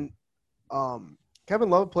Kevin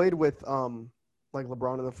Love played with like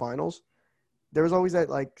LeBron in the finals. There was always that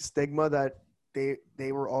like stigma that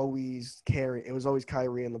they were always carrying. It was always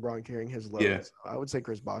Kyrie and LeBron carrying his load. Yeah. So I would say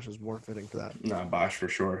Chris Bosh is more fitting for that. Nah, Bosh for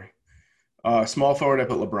sure. Small forward, I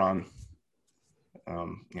put LeBron.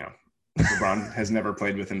 LeBron has never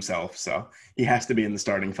played with himself, so he has to be in the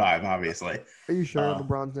starting 5, obviously. Are you sure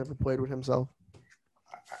LeBron's never played with himself?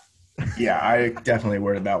 Yeah, I definitely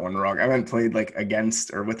worded that one wrong. I haven't played like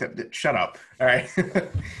against or with it. Shut up. All right.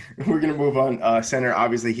 We're going to move on. Center,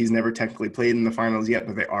 obviously, he's never technically played in the finals yet,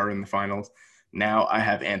 but they are in the finals. Now I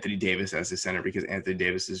have Anthony Davis as his center because Anthony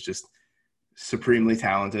Davis is just supremely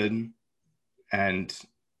talented. And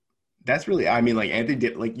that's really, I mean, like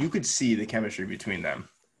like you could see the chemistry between them.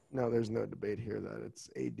 No, there's no debate here that it's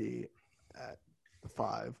AD at the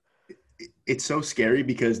 5. It's so scary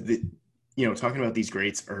because talking about these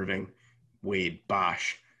greats, Irving, Wade,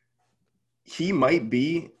 Bosh, he might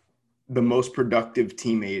be the most productive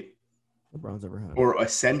teammate LeBron's ever had. or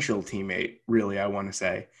essential teammate, really, I want to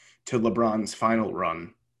say, to LeBron's final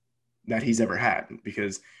run that he's ever had.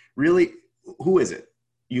 Because really, who is it?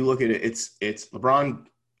 You look at it, it's LeBron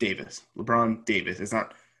Davis. LeBron Davis. It's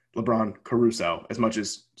not LeBron Caruso, as much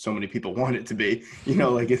as so many people want it to be. You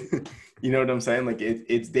know, like you know what I'm saying? Like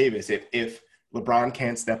it's Davis. If LeBron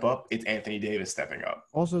can't step up, it's Anthony Davis stepping up.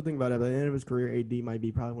 Also, think about it. By the end of his career, AD might be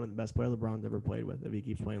probably one of the best players LeBron's ever played with if he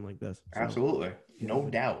keeps playing like this. So, Absolutely, no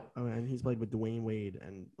doubt. Oh, and he's played with Dwayne Wade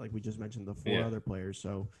and, like we just mentioned, the four other players.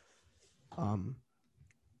 So,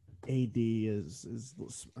 AD is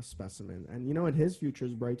a specimen, and you know what? His future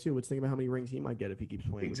is bright too. Let's think about how many rings he might get if he keeps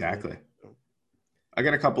playing. Exactly. I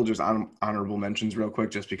got a couple just honorable mentions real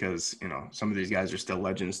quick, just because some of these guys are still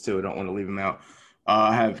legends too. I don't want to leave them out.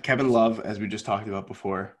 I have Kevin Love, as we just talked about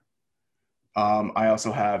before. I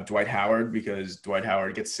also have Dwight Howard, because Dwight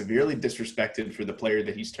Howard gets severely disrespected for the player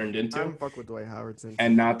that he's turned into. I don't fuck with Dwight Howard since,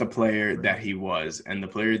 and not the player that he was. And the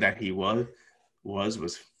player that he was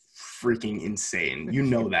freaking insane. You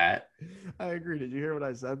know that. I agree. Did you hear what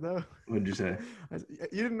I said though? What did you say?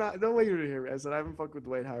 You did not. No way you didn't hear me. I said I haven't fucked with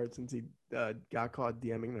Dwight Howard since he got caught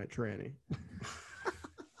DMing that tranny.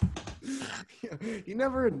 He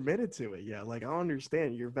never admitted to it yet. Like, I don't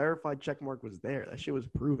understand. Your verified check mark was there. That shit was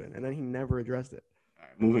proven, and then he never addressed it. All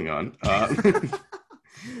right, moving on.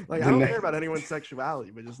 Like, I don't care about anyone's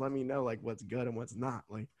sexuality, but just let me know like what's good and what's not.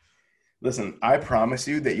 Like, listen, I promise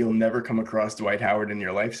you that you'll never come across Dwight Howard in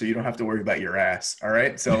your life, so you don't have to worry about your ass. All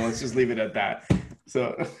right, so let's just leave it at that.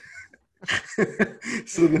 So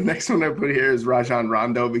the next one I put here is Rajon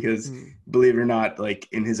Rondo, because believe it or not, like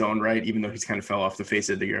in his own right, even though he's kind of fell off the face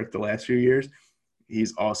of the earth the last few years,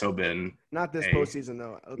 he's also been not this postseason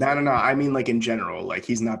though. No. I mean, like in general, like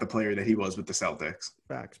he's not the player that he was with the Celtics.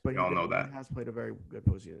 Facts, but we all know that he has played a very good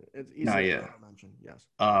postseason. It's easy to mention. Yes.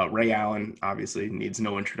 Ray Allen obviously needs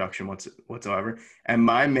no introduction whatsoever, and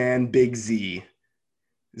my man Big Z,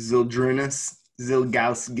 Zydrunas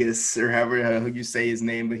Ilgauskas, or however you say his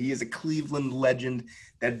name, but he is a Cleveland legend.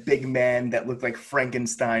 That big man that looked like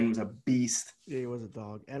Frankenstein was a beast. Yeah, he was a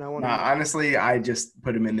dog. And honestly, I just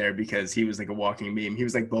put him in there because he was like a walking meme. He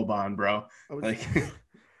was like Boban, bro.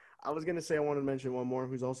 I was gonna say I wanted to mention one more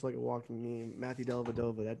who's also like a walking meme, Matthew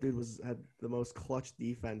Dellavedova. That dude had the most clutch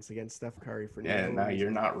defense against Steph Curry for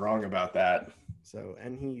you're not wrong about that. So,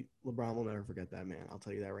 and LeBron will never forget that man. I'll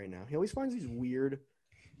tell you that right now. He always finds these weird,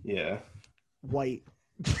 white.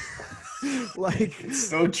 Like, it's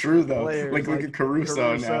so true though. Like look at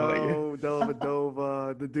Caruso now. Like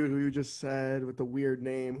Dellavedova, the dude who you just said with the weird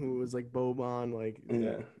name, wwho was like Boban. Like,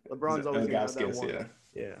 LeBron's always gonna have that one.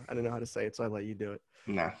 Yeah, I don't know how to say it, so I let you do it.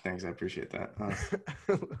 Nah, thanks. I appreciate that.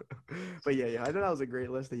 But yeah, I thought that was a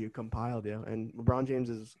great list that you compiled, and LeBron James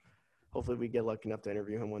is. Hopefully, we get lucky enough to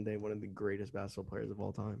interview him one day. One of the greatest basketball players of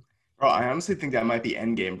all time. Bro, I honestly think that might be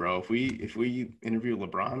endgame, bro. If we interview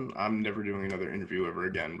LeBron, I'm never doing another interview ever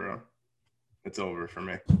again, bro. It's over for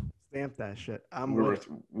me. Stamp that shit.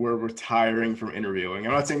 We're retiring from interviewing.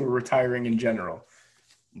 I'm not saying we're retiring in general,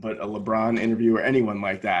 but a LeBron interview or anyone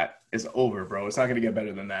like that is over, bro. It's not going to get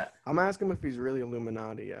better than that. I'm asking him if he's really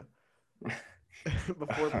Illuminati,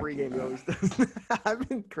 Before pregame, he always does. I've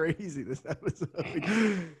been crazy this episode.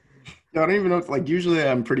 I don't even know if, like, usually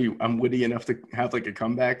I'm witty enough to have like a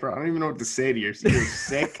comeback, bro. I don't even know what to say to you. You're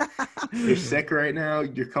sick. You're sick right now.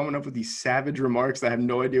 You're coming up with these savage remarks that I have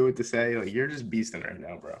no idea what to say. Like, you're just beasting right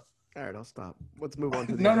now, bro. All right, I'll stop. Let's move on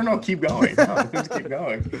to the No, keep going. No, just keep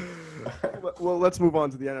going. Well, let's move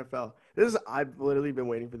on to the NFL. I've literally been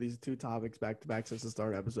waiting for these two topics back to back since the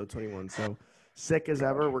start of episode 21. So sick as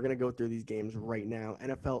ever. We're gonna go through these games right now.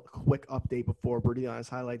 NFL quick update before Brady on his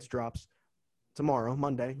highlights drops tomorrow,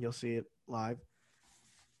 Monday. You'll see it live.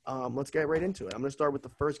 Let's get right into it. I'm going to start with the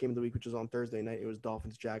first game of the week, which was on Thursday night. It was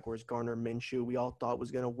Dolphins-Jaguars. Gardner Minshew, we all thought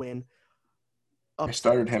was going to win. I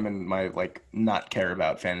started him in my, not care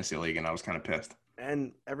about fantasy league, and I was kind of pissed.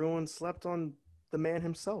 And everyone slept on the man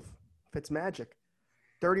himself, Fitzmagic.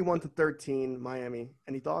 31-13, Miami.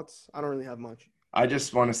 Any thoughts? I don't really have much. I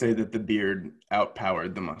just want to say that the beard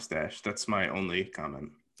outpowered the mustache. That's my only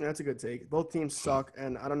comment. That's a good take. Both teams suck,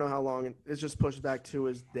 and I don't know how long. It's just pushed back to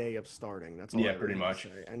his day of starting. That's all. Yeah, pretty much.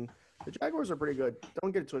 And the Jaguars are pretty good.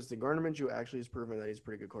 Don't get it twisted. Gardner Minshew actually has proven that he's a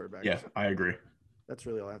pretty good quarterback. Yeah, I agree. That's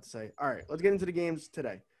really all I have to say. All right, let's get into the games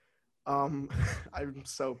today. I'm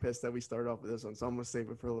so pissed that we started off with this one, so I'm going to save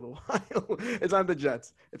it for a little while. It's not the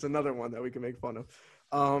Jets. It's another one that we can make fun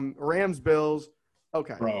of. Rams-Bills.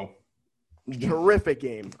 Okay. Bro. Terrific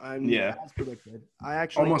game. Yeah. As predicted. I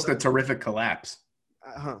actually almost a terrific collapse.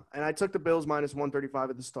 And I took the Bills minus 135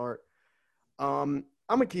 at the start. I'm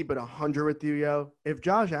going to keep it 100 with you, yo. If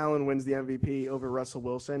Josh Allen wins the MVP over Russell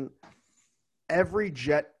Wilson, every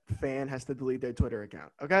Jet fan has to delete their Twitter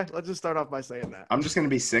account. Okay, let's just start off by saying that. I'm just gonna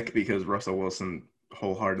be sick because Russell Wilson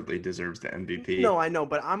wholeheartedly deserves the MVP. No, I know,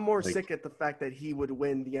 but I'm more Like, sick at the fact that he would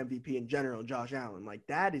win the MVP in general, Josh Allen. Like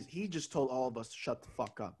that is he just told all of us to shut the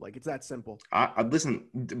fuck up. Like it's that simple. I listen.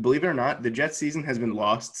 Believe it or not, the Jets season has been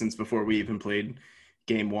lost since before we even played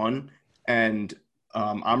Game 1, and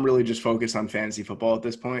I'm really just focused on fantasy football at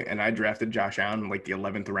this point. And I drafted Josh Allen in like the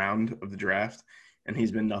 11th round of the draft, and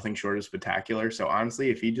he's been nothing short of spectacular. So honestly,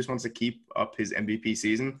 if he just wants to keep up his MVP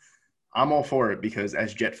season, I'm all for it because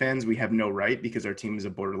as Jet fans, we have no right because our team is a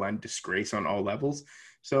borderline disgrace on all levels.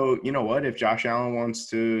 So you know what? If Josh Allen wants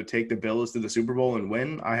to take the Bills to the Super Bowl and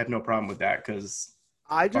win, I have no problem with that because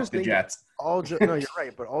I fuck just the think Jets. no, you're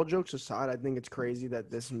right. But all jokes aside, I think it's crazy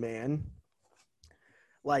that this man,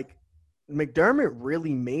 like McDermott,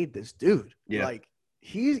 really made this dude. Yeah. Like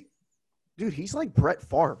he's like Brett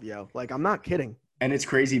Favre, yo. Like I'm not kidding. And it's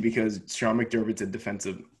crazy because Sean McDermott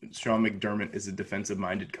is a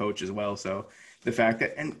defensive-minded coach as well. So the fact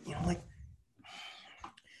that, and you know, like,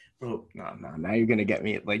 bro, no, now you're gonna get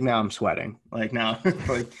me. Like now I'm sweating. Like now,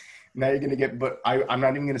 like now you're gonna get. But I'm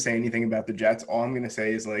not even gonna say anything about the Jets. All I'm gonna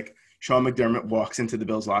say is like Sean McDermott walks into the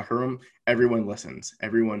Bills locker room, everyone listens,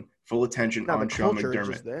 everyone full attention No, on the Sean culture is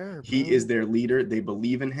McDermott. just there, He bro. is their leader. They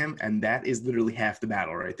believe in him, and that is literally half the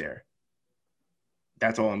battle right there.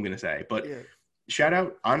 That's all I'm gonna say. But Yeah, shout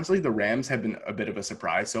out, honestly, the Rams have been a bit of a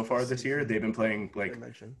surprise so far this year. They've been playing like good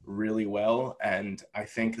mention. really well, and I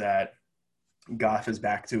think that Goff is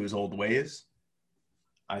back to his old ways.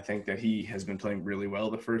 I think that he has been playing really well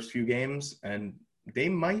the first few games, and they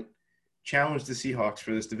might challenge the Seahawks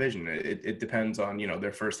for this division. It depends on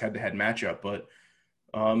their first head-to-head matchup, but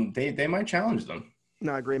they might challenge them.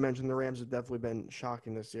 No, great mention. The Rams have definitely been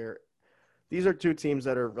shocking this year. These are two teams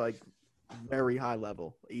that are like very high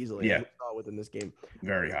level, easily. Yeah. We saw within this game.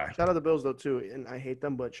 Very high. Shout out the Bills though too, and I hate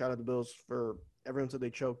them, but shout out the Bills for everyone said they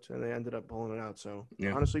choked and they ended up pulling it out. So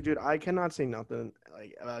Yeah. honestly, dude, I cannot say nothing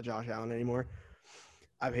like about Josh Allen anymore.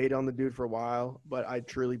 I've hated on the dude for a while, but I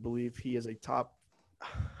truly believe he is a top. I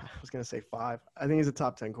was gonna say 5. I think he's a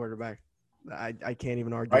top 10 quarterback. I can't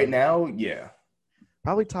even argue. Right now, yeah.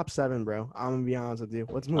 Probably top 7, bro. I'm gonna be honest with you.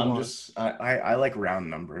 Let's move on. I like round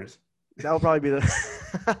numbers. That'll probably be the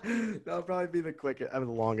quickest, the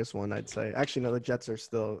longest one, I'd say. Actually, no, the Jets are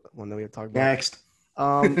still one that we have talked about. Next.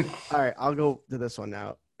 All right, I'll go to this one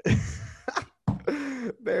now.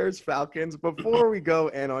 Bears Falcons. Before we go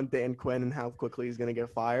in on Dan Quinn and how quickly he's gonna get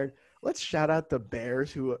fired, let's shout out the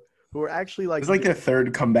Bears who are actually like It's like their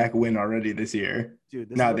third comeback win already this year. dude.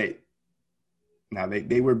 They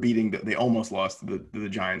were beating. They almost lost to the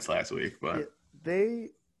Giants last week, but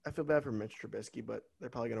I feel bad for Mitch Trubisky, but they're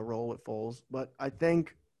probably gonna roll with Foles. But I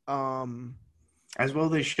think as well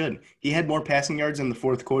they should. He had more passing yards in the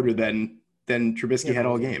fourth quarter than Trubisky had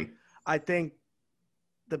all game. I think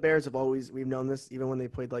the Bears we've known this even when they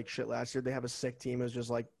played like shit last year. They have a sick team. It's just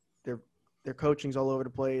like their coaching's all over the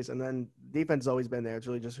place, and then defense has always been there. It's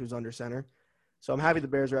really just who's under center. So I'm happy the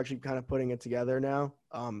Bears are actually kind of putting it together now.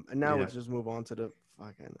 And now let's just move on to the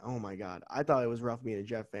fucking. Oh my God, I thought it was rough being a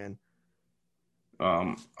Jet fan.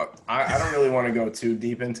 I don't really want to go too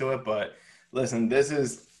deep into it, but listen,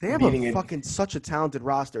 they have such a talented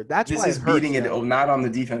roster. That's why this is beating it. Not on the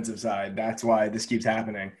defensive side. That's why this keeps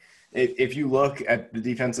happening. If you look at the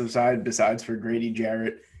defensive side, besides for Grady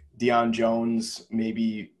Jarrett, Deion Jones,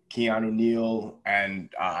 maybe Keanu Neal, and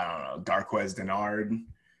I don't know, Darqueze Dennard,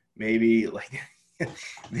 maybe like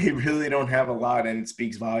they really don't have a lot, and it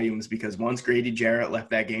speaks volumes because once Grady Jarrett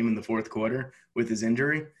left that game in the fourth quarter with his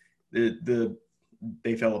injury,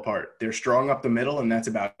 they fell apart. They're strong up the middle, and that's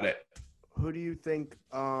about it. Who do you think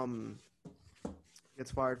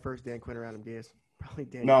gets fired first, Dan Quinn or Adam Gase? Probably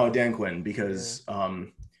Dan. No, Dan Quinn, because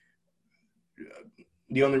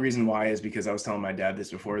the only reason why is because I was telling my dad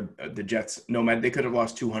this before. The Jets, no matter they could have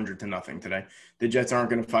lost 200-0 today. The Jets aren't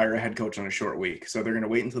going to fire a head coach on a short week, so they're going to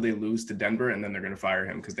wait until they lose to Denver, and then they're going to fire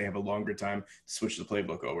him because they have a longer time to switch the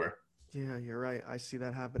playbook over. Yeah, you're right. I see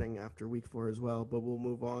that happening after week 4 as well. But we'll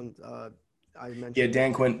move on. I mentioned. Yeah,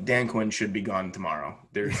 Dan Quinn should be gone tomorrow.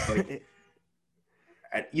 There's like.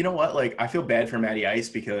 You know what? Like, I feel bad for Matty Ice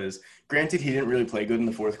because, granted, he didn't really play good in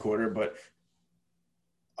the fourth quarter, but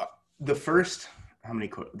the first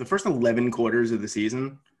 11 quarters of the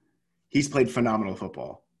season, he's played phenomenal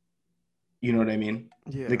football. You know what I mean?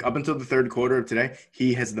 Yeah. Like, up until the third quarter of today,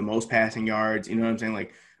 he has the most passing yards. You know what I'm saying?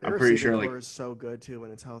 Like, Their I'm pretty sure, receiving core is so good too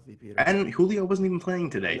when it's healthy, Peter. And Julio wasn't even playing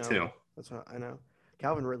today, too. That's what I know.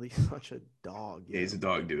 Calvin Ridley's such a dog. Yeah, he's a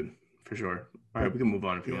dog, dude. For sure. All right, we can move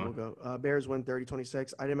on if you want. We'll go. Bears win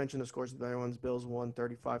 30-26. I didn't mention the scores of the other ones. Bills won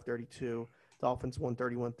 35-32. Dolphins won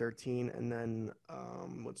 31-13. And then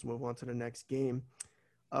let's move on to the next game.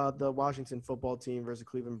 The Washington football team versus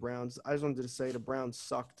Cleveland Browns. I just wanted to say the Browns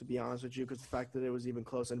suck, to be honest with you, because the fact that it was even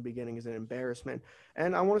close in the beginning is an embarrassment.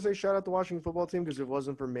 And I want to say shout out to the Washington football team, because if it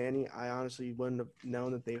wasn't for Manny, I honestly wouldn't have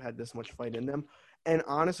known that they've had this much fight in them. And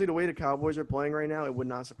honestly, the way the Cowboys are playing right now, it would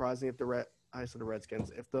not surprise me if the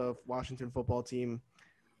Redskins, if the Washington football team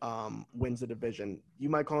wins the division. You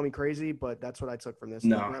might call me crazy, but that's what I took from this.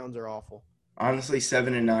 No. The Browns are awful. Honestly,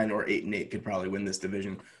 7-9 or 8-8 could probably win this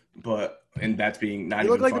division, and that's being not They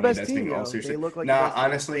even look like funny. the best That's team. being all serious. They look like nah, the best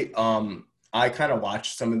honestly, I kind of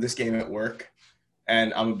watched some of this game at work,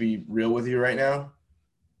 and I'm gonna be real with you right now.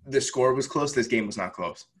 The score was close. This game was not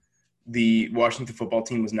close. The Washington football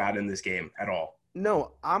team was not in this game at all.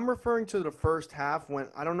 No, I'm referring to the first half when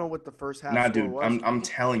I don't know what the first half Nah, score dude, was. I'm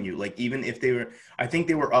telling you, like even if they were, I think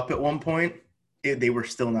they were up at one point. They were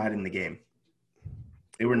still not in the game.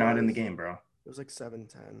 They were not in the game, bro. It was like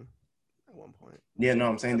 7-10 at one point. Yeah, no,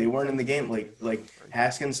 I'm saying they weren't in the game. Like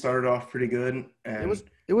Haskins started off pretty good, and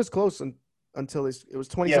it was close until it was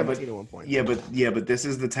 2017 at one point. Yeah, but this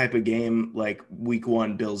is the type of game like week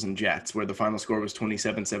 1 Bills and Jets where the final score was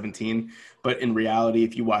 27-17, but in reality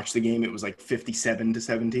if you watch the game it was like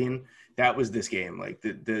 57-17. That was this game. Like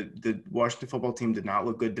the Washington football team did not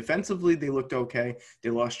look good defensively. They looked okay.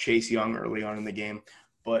 They lost Chase Young early on in the game,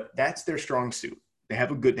 but that's their strong suit. They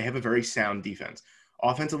have a very sound defense.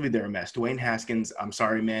 Offensively, they're a mess. Dwayne Haskins, I'm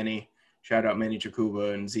sorry, Manny. Shout out Manny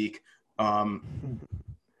Jakuba and Zeke.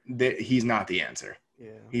 He's not the answer.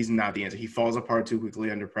 Yeah. He's not the answer. He falls apart too quickly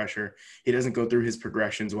under pressure. He doesn't go through his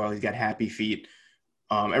progressions well. He's got happy feet.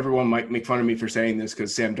 Everyone might make fun of me for saying this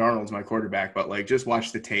because Sam Darnold's my quarterback, but like just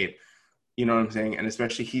watch the tape. You know what I'm saying? And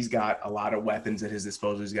especially he's got a lot of weapons at his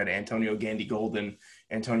disposal. He's got Antonio Gandy-Golden,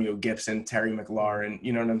 Antonio Gibson, Terry McLaurin,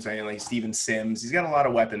 you know what I'm saying? Like Steven Sims. He's got a lot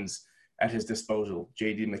of weapons at his disposal.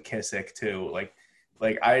 J.D. McKissick too. Like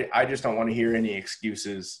I just don't want to hear any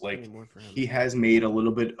excuses. Like he has made a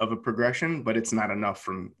little bit of a progression, but it's not enough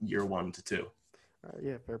from year 1 to 2.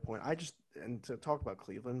 Yeah, fair point. And to talk about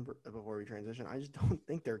Cleveland before we transition, I just don't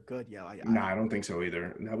think they're good yet. I don't think so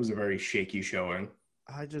either. That was a very shaky showing.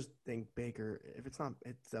 I just think Baker, if it's not,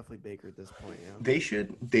 it's definitely Baker at this point. You know? They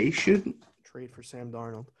should trade for Sam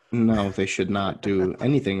Darnold. No, they should not do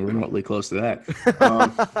anything remotely close to that.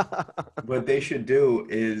 What they should do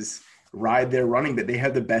is ride their running back. They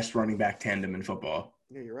have the best running back tandem in football.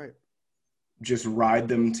 Yeah, you're right. Just ride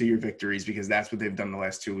them to your victories because that's what they've done the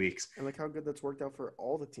last 2 weeks. And like how good that's worked out for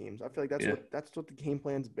all the teams. I feel like that's what the game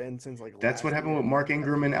plan's been since like. That's what happened with Mark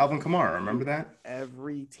Ingram and Alvin Kamara. Remember that?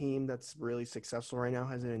 Every team that's really successful right now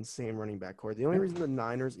has an insane running back core. The only reason the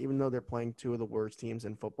Niners, even though they're playing 2 of the worst teams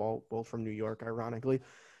in football, both from New York, ironically,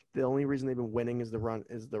 the only reason they've been winning is the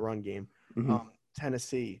run game. Mm-hmm.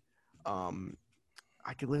 Tennessee,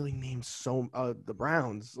 I could literally name the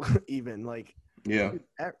Browns even like. Yeah,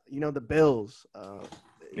 the Bills.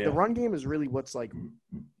 The run game is really what's like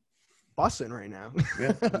bussing right now.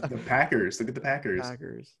 Yeah, the Packers. Look at the Packers.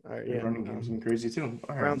 All right, the running game's been crazy too.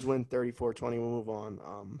 All Browns win 34-20. We'll move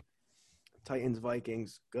on. Titans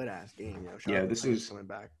Vikings, good ass game. This is coming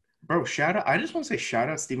back. Bro, shout out! I just want to say shout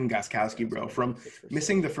out Stephen Gostkowski, bro, from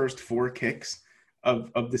missing the first 4 kicks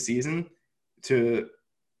of the season to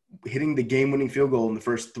hitting the game-winning field goal in the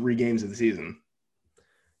first 3 games of the season.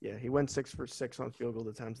 Yeah, he went 6 for 6 on field goal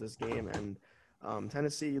attempts this game, and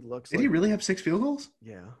Tennessee looks. Did he really have 6 field goals?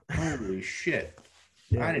 Yeah. Holy shit!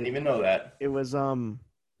 Yeah, I didn't even know that. It was the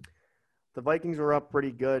Vikings were up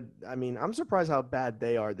pretty good. I mean, I'm surprised how bad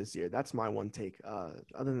they are this year. That's my one take. Other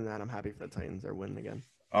than that, I'm happy for the Titans. They're winning again.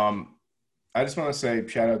 I just want to say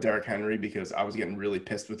shout out Derrick Henry because I was getting really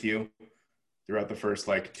pissed with you throughout the first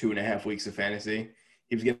 2.5 weeks of fantasy.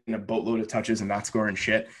 He was getting a boatload of touches and not scoring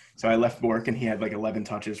shit. So I left work and he had 11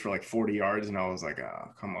 touches for 40 yards. And I was like, oh,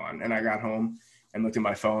 come on. And I got home and looked at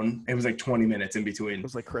my phone. It was 20 minutes in between. It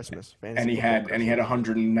was like Christmas. And he had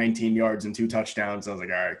 119 yards and 2 touchdowns. I was like,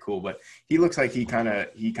 all right, cool. But he looks like he kind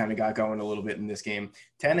of got going a little bit in this game.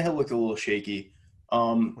 Tannehill looked a little shaky.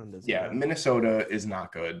 Minnesota is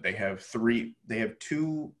not good. They have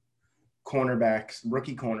 2 cornerbacks,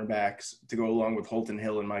 rookie cornerbacks to go along with Holton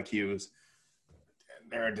Hill and Mike Hughes.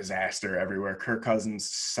 They're a disaster everywhere. Kirk Cousins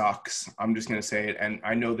sucks. I'm just going to say it. And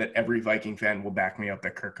I know that every Viking fan will back me up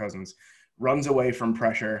that Kirk Cousins runs away from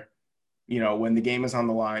pressure. When the game is on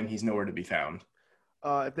the line, he's nowhere to be found.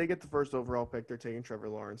 If they get the first overall pick, they're taking Trevor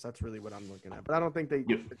Lawrence. That's really what I'm looking at. But I don't think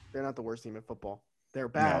they're not the worst team in football. They're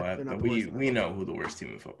bad. No, we know who the worst team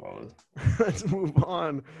in football is. Let's move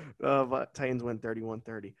on. Titans win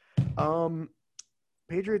 31-30.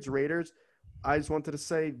 Patriots Raiders. I just wanted to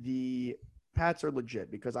say Pats are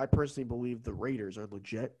legit because I personally believe the Raiders are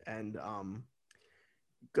legit and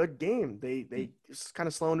good game. They just kind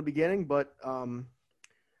of slow in the beginning, but Cam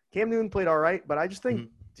Newton played all right. But I just think,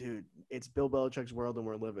 dude, it's Bill Belichick's world and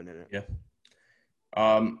we're living in it. Yeah.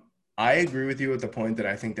 I agree with you at the point that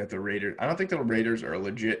I think that I don't think the Raiders are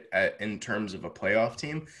legit in terms of a playoff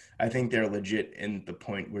team. I think they're legit in the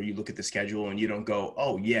point where you look at the schedule and you don't go,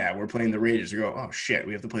 oh, yeah, we're playing the Raiders. You go, oh, shit,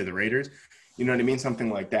 we have to play the Raiders. You know what I mean? Something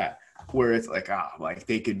like that, where it's like, like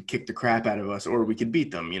they could kick the crap out of us or we could beat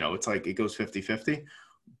them. You know, it's like it goes 50-50.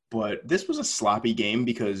 But this was a sloppy game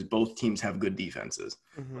because both teams have good defenses.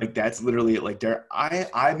 Mm-hmm. Like that's literally it. Like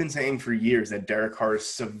I've been saying for years that Derek Carr is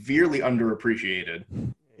severely underappreciated.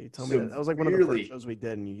 You told me that was like one of the first shows we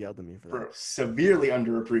did, and you yelled at me for that. Severely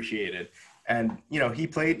underappreciated, and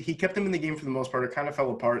he kept them in the game for the most part. It kind of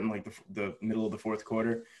fell apart in like the middle of the fourth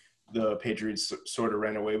quarter. The Patriots sort of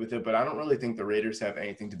ran away with it, but I don't really think the Raiders have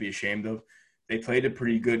anything to be ashamed of. They played a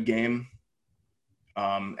pretty good game.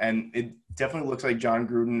 And it definitely looks like John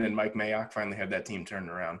Gruden and Mike Mayock finally had that team turned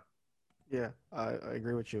around. Yeah, I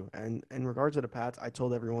agree with you. And in regards to the Pats, I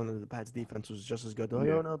told everyone that the Pats defense was just as good. They're like,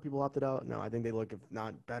 oh, no, people opted out. No, I think they look, if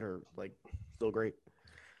not better, like still great.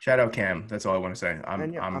 Shout out Cam. That's all I want to say.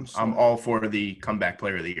 I'm all for the comeback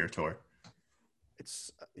player of the year tour.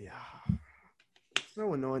 It's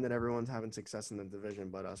so annoying that everyone's having success in the division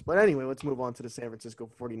but us. But anyway, let's move on to the San Francisco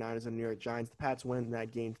 49ers and New York Giants. The Pats win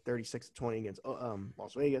that game 36-20 against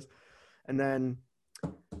Las Vegas. And then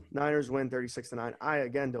Niners win 36-9. I,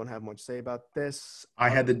 again, don't have much to say about this. I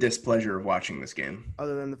had the displeasure of watching this game.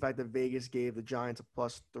 Other than the fact that Vegas gave the Giants a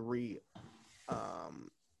 +3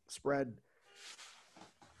 spread.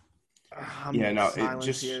 The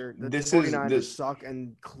 49ers suck,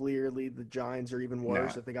 and clearly the Giants are even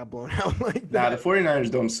worse if they got blown out like that. The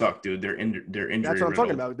 49ers don't suck, dude. They're injury. That's what I'm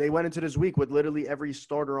talking about. They went into this week with literally every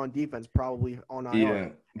starter on defense probably on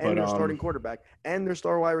IR, and their starting quarterback, and their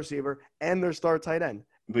star wide receiver, and their star tight end.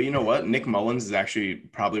 But you know what? Nick Mullins is actually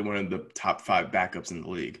probably one of the top 5 backups in the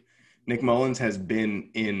league. Nick Mullins has been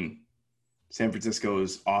in San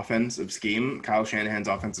Francisco's offensive scheme, Kyle Shanahan's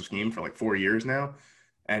offensive scheme, for like 4 years now.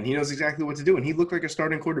 And he knows exactly what to do. And he looked like a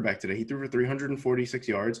starting quarterback today. He threw for 346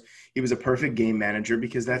 yards. He was a perfect game manager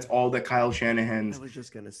because that's all that Kyle Shanahan's. I was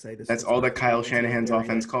just gonna say this. That's all that Kyle Shanahan's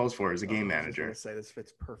offense calls for is a game manager. I was gonna say this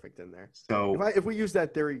fits perfect in there. So if we use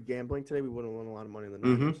that theory gambling today, we wouldn't win a lot of money in the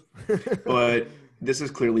Niners. But this is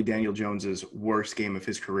clearly Daniel Jones's worst game of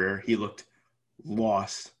his career. He looked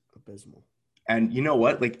lost, abysmal. And you know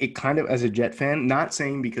what? Like, it kind of, as a Jet fan, not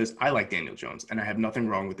saying because I like Daniel Jones and I have nothing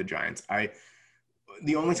wrong with the Giants.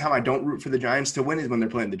 The only time I don't root for the Giants to win is when they're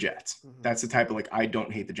playing the Jets. Mm-hmm. That's the type of, like, I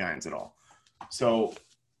don't hate the Giants at all. So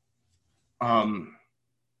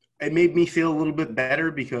it made me feel a little bit better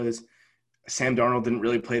because Sam Darnold didn't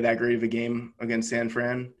really play that great of a game against San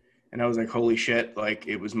Fran. And I was like, holy shit, like,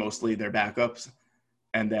 it was mostly their backups.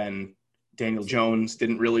 And then Daniel Jones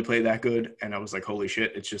didn't really play that good. And I was like, holy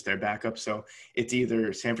shit, it's just their backup. So it's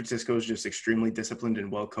either San Francisco is just extremely disciplined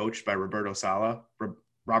and well coached by Robert Saleh.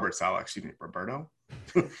 Robert Saleh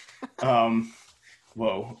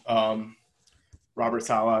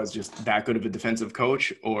is just that good of a defensive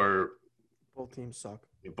coach, or both teams suck.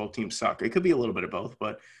 Both teams suck. It could be a little bit of both,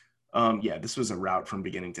 but this was a rout from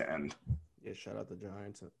beginning to end. Yeah, shout out the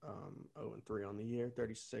Giants. 0-3 on the year.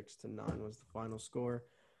 36-9 was the final score.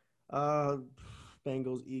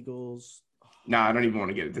 Bengals, Eagles. Nah, I don't even want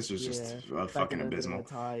to get it. This was just fucking abysmal. The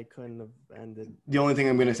tie couldn't have ended. The only thing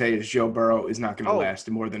I'm going to say is Joe Burrow is not going to last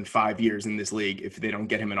more than 5 years in this league if they don't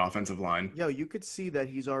get him an offensive line. Yo, you could see that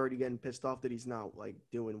he's already getting pissed off that he's not, like,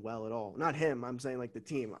 doing well at all. Not him. I'm saying, like, the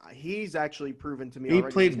team. He's actually proven to me he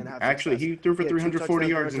threw for 340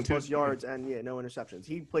 yards and 2 yards and, no interceptions.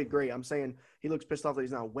 He played great. I'm saying he looks pissed off that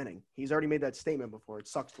he's not winning. He's already made that statement before. It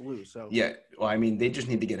sucks to lose. So yeah, well, I mean, they just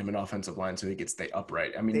need to get him an offensive line so he can stay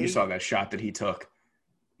upright. I mean, you saw that shot that he took.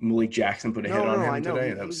 Malik Jackson put a hit on him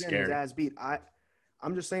today. That was scary. His ass beat.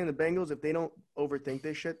 I'm just saying the Bengals, if they don't overthink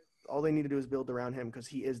this shit, all they need to do is build around him because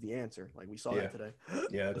he is the answer. Like, we saw that today.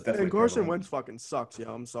 Yeah, definitely. And Carson Wentz fucking sucks,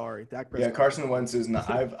 yo. I'm sorry. Carson Wentz is not.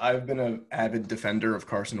 I've been an avid defender of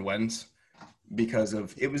Carson Wentz because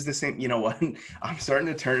of it was the same. You know what? I'm starting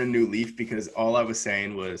to turn a new leaf because all I was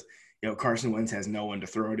saying was, Carson Wentz has no one to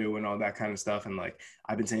throw to and all that kind of stuff. And, like,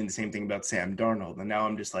 I've been saying the same thing about Sam Darnold. And now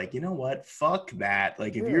I'm just like, you know what? Fuck that.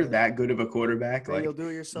 Like, if you're that good of a quarterback, like, you'll do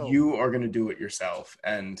it yourself. You are going to do it yourself.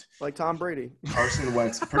 And like Tom Brady. Carson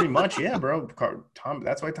Wentz, pretty much, yeah, bro.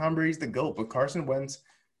 That's why Tom Brady's the GOAT. But Carson Wentz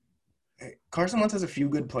has a few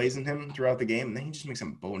good plays in him throughout the game. And then he just makes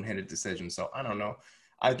some boneheaded decisions. So, I don't know.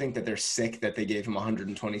 I think that they're sick that they gave him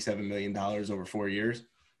 $127 million over 4 years.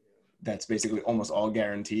 that's basically almost all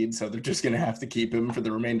guaranteed. So they're just going to have to keep him for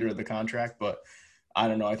the remainder of the contract. But I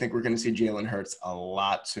don't know. I think we're going to see Jalen Hurts a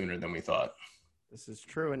lot sooner than we thought. This is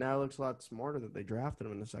true, and now it looks a lot smarter that they drafted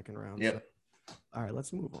him in the second round. Yep. So. All right,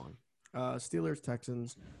 let's move on. Steelers,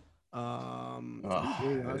 Texans.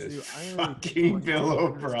 Fucking Bill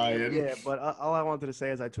O'Brien. Yeah, but all I wanted to say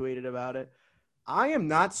is I tweeted about it. I am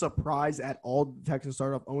not surprised at all the Texans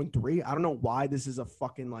started off 0-3. I don't know why this is a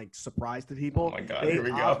fucking like surprise to people. Oh my God, here we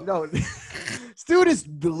go. No, dude is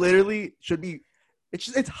literally should be.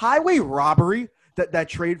 It's highway robbery that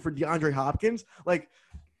trade for DeAndre Hopkins. Like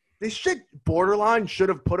this shit borderline should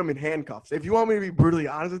have put him in handcuffs. If you want me to be brutally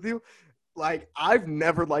honest with you, like I've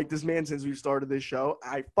never liked this man since we started this show.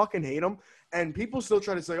 I fucking hate him. And people still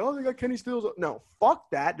try to say, "Oh, they got Kenny Stills." No, fuck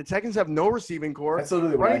that. The Texans have no receiving core. That's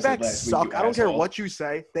literally what running backs suck. I don't care asshole. what you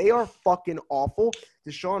say. They are fucking awful.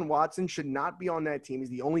 Deshaun Watson should not be on that team. He's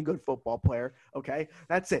the only good football player. Okay,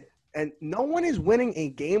 that's it. And no one is winning a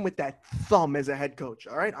game with that thumb as a head coach.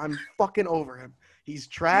 All right, I'm fucking over him. He's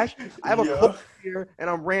trash. I have a quote here, and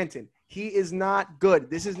I'm ranting. He is not good.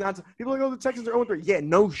 This is not. People are like, "Oh, the Texans are 0-3." Yeah,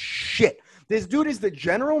 no shit. This dude is the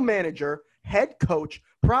general manager, head coach,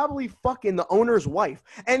 probably fucking the owner's wife,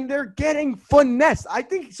 and they're getting finessed. I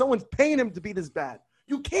think someone's paying him to be this bad.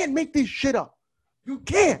 You can't make this shit up. You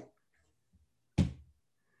can't.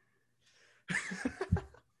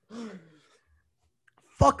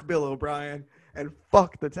 Fuck Bill O'Brien and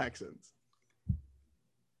fuck the Texans.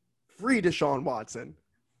 Free Deshaun Watson.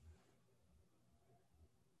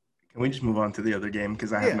 Can we just move on to the other game?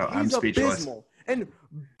 Because I'm speechless. Abysmal. And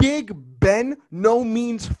Big Ben, no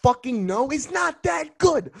means fucking no, is not that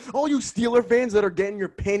good. All you Steeler fans that are getting your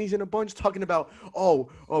panties in a bunch talking about, oh,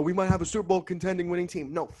 we might have a Super Bowl contending winning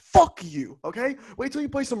team. No, fuck you, okay? Wait till you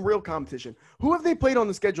play some real competition. Who have they played on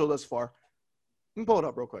the schedule thus far? Let me pull it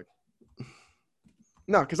up real quick.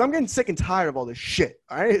 No, because I'm getting sick and tired of all this shit,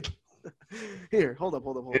 all right? Here, hold up.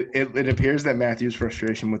 It appears that Matthew's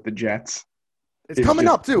frustration with the Jets. It's coming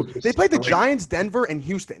up, too. They played the Giants, Denver, and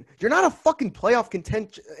Houston. You're not a fucking playoff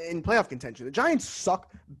contention. The Giants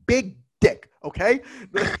suck big dick, okay?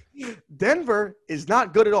 Denver is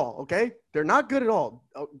not good at all, okay? They're not good at all.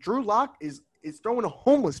 Drew Lock is throwing to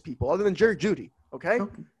homeless people other than Jerry Jeudy, okay?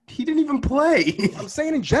 He didn't even play. I'm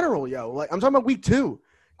saying in general, yo. Like I'm talking about week 2.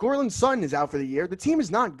 Cortland Sutton is out for the year. The team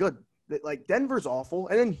is not good. Like Denver's awful.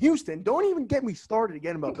 And then Houston, don't even get me started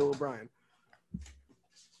again about Bill O'Brien.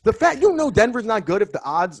 The fact, Denver's not good if the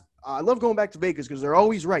odds – I love going back to Vegas because they're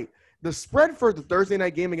always right. The spread for the Thursday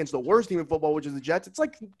night game against the worst team in football, which is the Jets, it's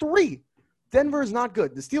like 3. Denver is not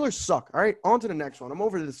good. The Steelers suck. All right, on to the next one. I'm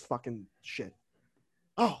over this fucking shit.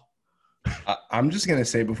 Oh. I'm just going to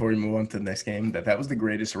say before we move on to the next game that was the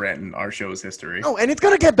greatest rant in our show's history. Oh, and it's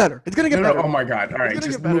going to get better. It's going to get better. Oh, my God. All right,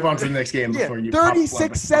 just move on to the next game before you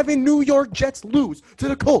 36-7 New York Jets lose to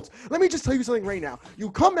the Colts. Let me just tell you something right now. You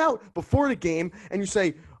come out before the game and you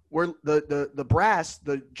say – where the brass,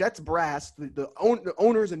 the Jets brass, the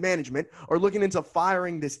owners and management are looking into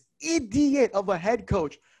firing this idiot of a head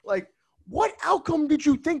coach. Like, what outcome did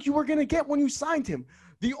you think you were going to get when you signed him?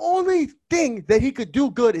 The only thing that he could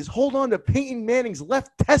do good is hold on to Peyton Manning's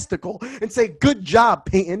left testicle and say, "Good job,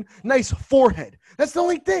 Peyton. Nice forehead." That's the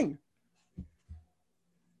only thing.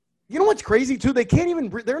 You know what's crazy, too?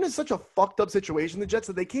 They're in such a fucked up situation, the Jets,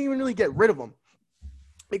 that they can't even really get rid of him.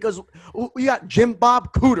 Because we got Jim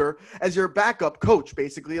Bob Cooter as your backup coach,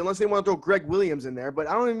 basically, unless they want to throw Greg Williams in there. But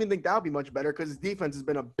I don't even think that would be much better because his defense has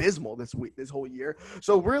been abysmal this whole year.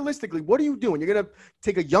 So realistically, what are you doing? You're going to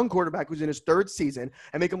take a young quarterback who's in his 3rd season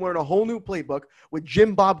and make him learn a whole new playbook with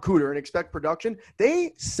Jim Bob Cooter and expect production?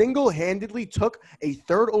 They single-handedly took a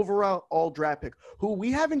 3rd overall draft pick who we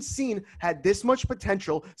haven't seen had this much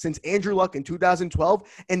potential since Andrew Luck in 2012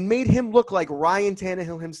 and made him look like Ryan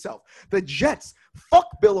Tannehill himself. The Jets, fuck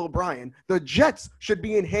Bill O'Brien. The Jets should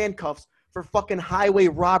be in handcuffs for fucking highway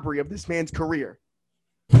robbery of this man's career.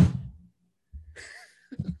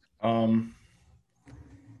 On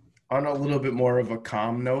a little bit more of a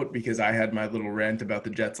calm note, because I had my little rant about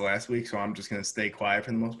the Jets last week, so I'm just going to stay quiet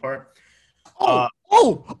for the most part.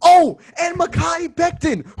 And Mekhi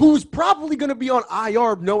Becton, who's probably going to be on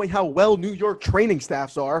IR knowing how well New York training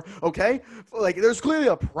staffs are, okay? Like, there's clearly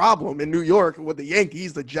a problem in New York with the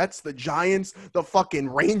Yankees, the Jets, the Giants, the fucking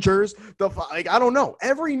Rangers, I don't know.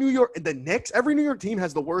 Every New York team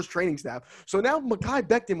has the worst training staff. So now Mekhi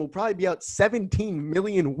Becton will probably be out 17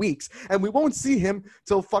 million weeks, and we won't see him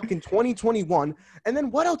till fucking 2021. And then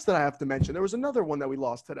what else did I have to mention? There was another one that we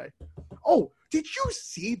lost today. Oh, did you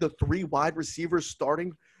see the 3 wide receivers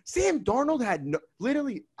starting? Sam Darnold had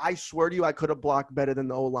literally, I swear to you, I could have blocked better than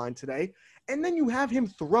the O-line today. And then you have him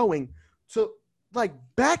throwing to like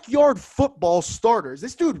backyard football starters.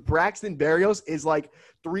 This dude, Braxton Berrios, is like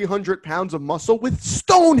 300 pounds of muscle with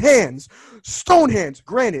stone hands. Stone hands.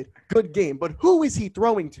 Granted, good game, but who is he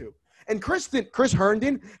throwing to? And Chris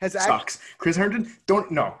Herndon has sucks. Chris Herndon,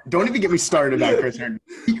 don't even get me started about Chris Herndon.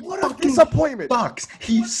 What a disappointment! Sucks.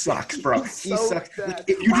 He sucks, bro. He sucks. Like,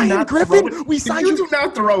 if you Ryan do not Griffin, throw it, we if signed you do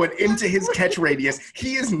not throw it into his catch radius,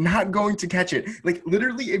 he is not going to catch it. Like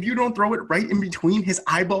literally, if you don't throw it right in between his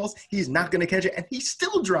eyeballs, he's not going to catch it, and he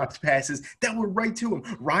still drops passes that were right to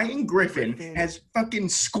him. Ryan Griffin has fucking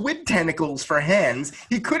squid tentacles for hands.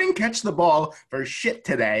 He couldn't catch the ball for shit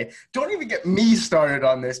today. Don't even get me started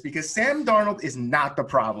on this because Sam Darnold is not the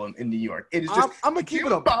problem in New York. It is just I'm gonna keep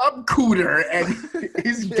it up. Bob Cooter and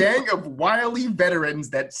his gang of wily veterans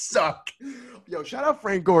that suck. Yo, shout out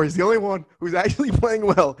Frank Gore. He's the only one who's actually playing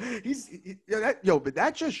well. But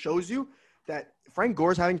that just shows you that Frank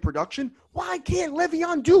Gore's having production. Why can't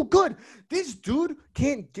Le'Veon do good? This dude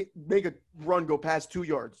can't make a run go past 2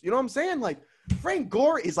 yards. You know what I'm saying? Like, Frank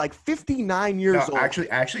Gore is like 59 years old. Actually,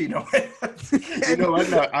 you know what? You know what?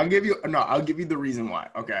 No, I'll give you the reason why.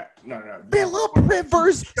 Okay. No. Phillip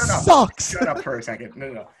Rivers sucks. Shut up for a second.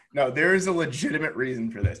 No. There is a legitimate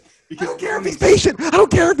reason for this. Because I don't care if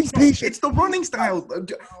he's patient. It's the running style.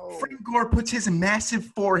 Frank Gore puts his massive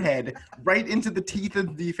forehead right into the teeth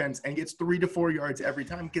of the defense and gets 3 to 4 yards every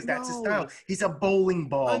time because that's his style. He's a bowling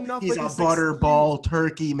ball. He's a butterball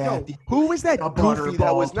turkey, Matthew. Who was that goofy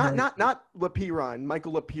that was not Lapiran,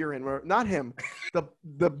 Michael Lapiran, not him.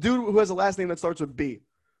 The dude who has a last name that starts with B.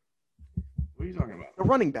 What are you talking about? The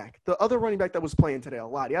running back. The other running back that was playing today a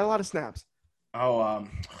lot. He had a lot of snaps.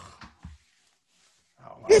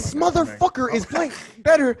 This motherfucker is playing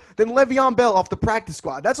better than Le'Veon Bell off the practice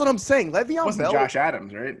squad. That's what I'm saying. Le'Veon wasn't Bell. Josh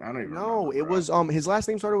Adams, right? I don't even remember, it was his last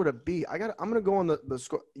name started with a B. I'm gonna go on the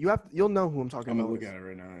score. You'll know who I'm talking about. I'm gonna look at it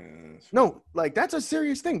right now. No, like that's a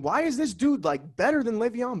serious thing. Why is this dude like better than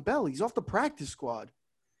Le'Veon Bell? He's off the practice squad.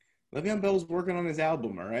 Le'Veon Bell's working on his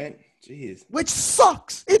album, all right? Jeez. Which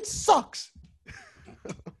sucks. It sucks.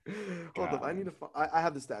 Hold up, I need to. I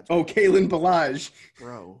have the stats. Oh, Kalen Ballage,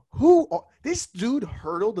 bro. This dude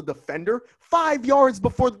hurdled the defender 5 yards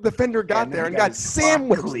before the defender got there and got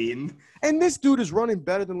sandwiched. Clean. And this dude is running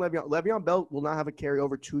better than Le'Veon. Le'Veon Bell will not have a carry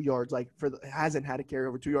over 2 yards. Hasn't had a carry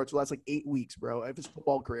over 2 yards for the last 8 weeks, bro, of his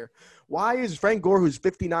football career. Why is Frank Gore, who's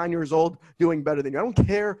 59 years old, doing better than you? I don't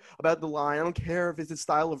care about the line. I don't care if it's his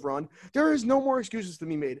style of run. There is no more excuses to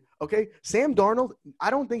be made. Okay, Sam Darnold. I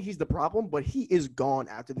don't think he's the problem, but he is gone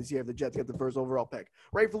after this year if the Jets get the first overall pick.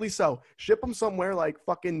 Rightfully so. Ship him somewhere like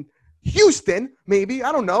fucking Houston, maybe.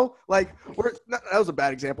 I don't know. That was a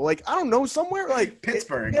bad example. I don't know, somewhere like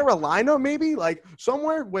Pittsburgh, Carolina, maybe.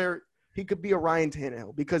 Somewhere where he could be a Ryan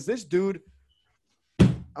Tannehill. Because this dude,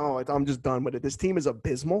 I'm just done with it. This team is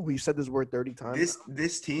abysmal. We said this word 30 times.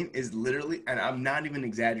 This team is literally, and I'm not even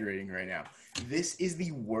exaggerating right now, this is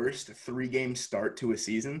the worst 3-game start to a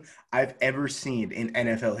season I've ever seen in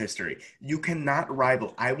NFL history. You cannot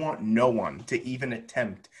rival. I want no one to even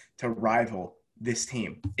attempt to rival this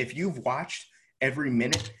team. If you've watched every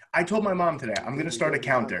minute, I told my mom today, I'm going to start a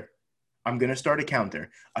counter. I'm going to start a counter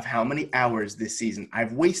of how many hours this season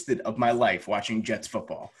I've wasted of my life watching Jets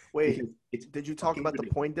football. Wait, did you talk about the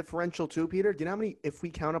point differential too, Peter? Do you know how many, if we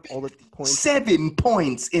count up all the points? 7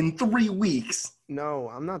 points in 3 weeks. No,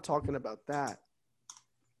 I'm not talking about that.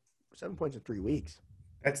 7 points in 3 weeks.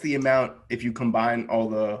 That's the amount if you combine all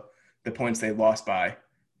the points they lost by.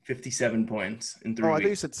 57 points in 3 weeks. Oh, I thought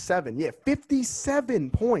you said 7. Yeah, 57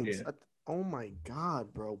 points. Yeah. Oh, my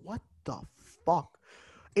God, bro. What the fuck?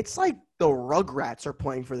 It's like the Rugrats are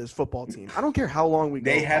playing for this football team. I don't care how long we go.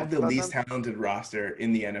 They have the least talented roster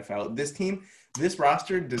in the NFL. This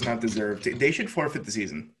roster does not deserve to. They should forfeit the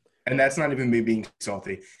season. And that's not even me being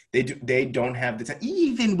salty. They don't have the –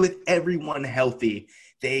 even with everyone healthy,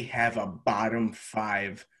 they have a bottom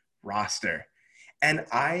 5 roster. And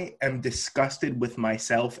I am disgusted with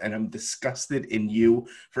myself, and I'm disgusted in you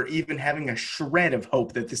for even having a shred of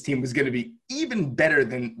hope that this team was going to be even better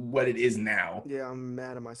than what it is now. Yeah, I'm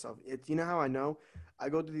mad at myself. You know how I know? I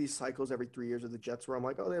go through these cycles every 3 years of the Jets where I'm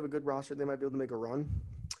like, oh, they have a good roster. They might be able to make a run.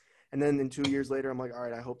 And then in 2 years later, I'm like, all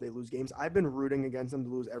right, I hope they lose games. I've been rooting against them to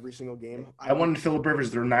lose every single game. I wanted Phillip Rivers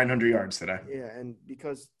to throw 900 yards today. Yeah, and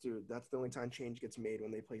because, dude, that's the only time change gets made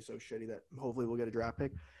when they play so shitty that hopefully we'll get a draft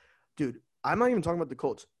pick. Dude, I'm not even talking about the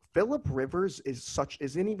Colts. Phillip Rivers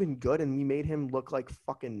isn't even good, and we made him look like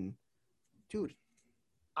fucking – dude,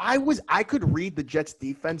 I could read the Jets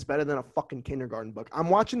defense better than a fucking kindergarten book. I'm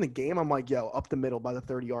watching the game. I'm like, yo, up the middle by the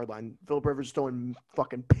 30-yard line. Phillip Rivers throwing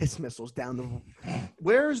fucking piss missiles down the –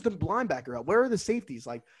 where's the linebacker at? Where are the safeties?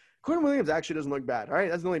 Quinn Williams actually doesn't look bad. All right,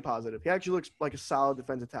 that's the only positive. He actually looks like a solid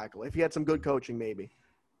defensive tackle. If he had some good coaching, maybe.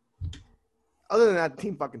 Other than that, the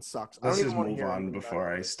team fucking sucks. I Let's don't just even want to move hear on anything about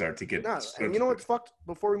before I start to it. get. No, and you know what's fucked?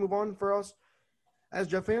 Before we move on for us, as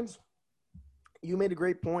Jeff fans, you made a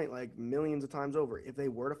great point, like millions of times over. If they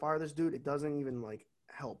were to fire this dude, it doesn't even like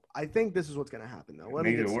help. I think this is what's going to happen, though. Let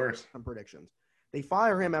me Make get it worse. some predictions. They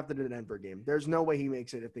fire him after the Denver game. There's no way he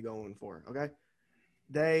makes it if they go in 4. Okay,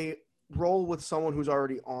 they roll with someone who's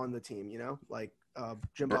already on the team. You know, like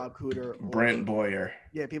Jim Bob Cooter, or, Brent Boyer.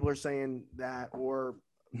 Yeah, people are saying that, or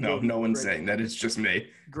No, maybe no one's saying that. It's just me.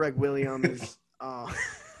 Greg Williams. I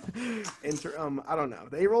don't know.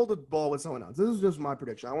 They rolled the ball with someone else. This is just my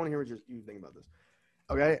prediction. I want to hear what you think about this.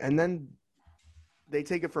 Okay, and then they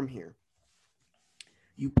take it from here.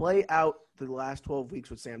 You play out the last 12 weeks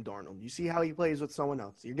with Sam Darnold. You see how he plays with someone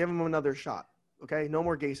else. You're giving him another shot. Okay, no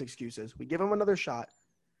more Gase excuses. We give him another shot.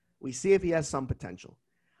 We see if he has some potential.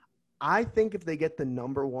 I think if they get the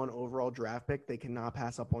number 1 overall draft pick, they cannot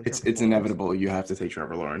pass up on. It's inevitable. You have to take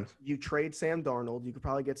Trevor Lawrence. You trade Sam Darnold. You could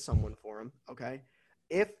probably get someone for him. Okay,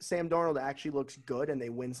 if Sam Darnold actually looks good and they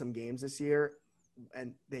win some games this year,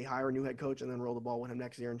 and they hire a new head coach and then roll the ball with him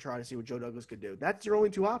next year and try to see what Joe Douglas could do, that's your only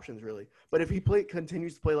 2 options, really. But if he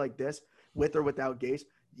continues to play like this, with or without Gase,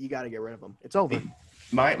 you got to get rid of him. It's over.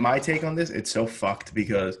 My take on this, it's so fucked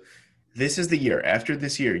because this is the year. After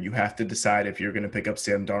this year, you have to decide if you're going to pick up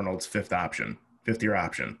Sam Darnold's 5th-year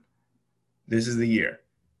option. This is the year.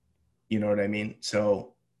 You know what I mean?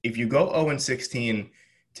 So if you go 0-16,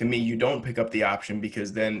 to me, you don't pick up the option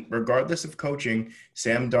because then, regardless of coaching,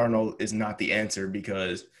 Sam Darnold is not the answer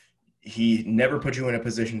because he never put you in a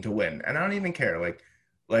position to win. And I don't even care.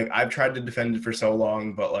 Like I've tried to defend it for so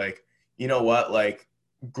long, but like, you know what? Like,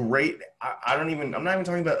 great. I'm not even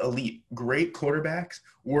talking about elite. Great quarterbacks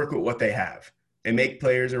work with what they have. They make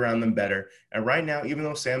players around them better. And right now, even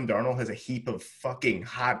though Sam Darnold has a heap of fucking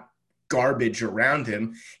hot garbage around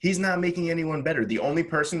him, he's not making anyone better. The only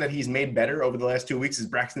person that he's made better over the last 2 weeks is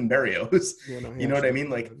Braxton Berrios. You know what I mean?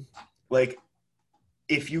 Like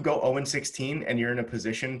if you go 0-16 and you're in a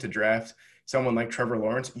position to draft someone like Trevor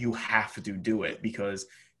Lawrence, you have to do it because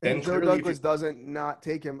then Joe Douglas doesn't not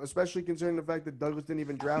take him, especially considering the fact that Douglas didn't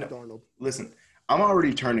even draft Darnold. Listen, I'm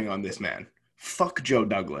already turning on this man. Fuck Joe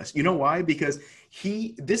Douglas. You know why? Because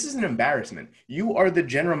this is an embarrassment. You are the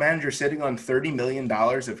general manager sitting on $30 million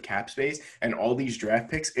of cap space and all these draft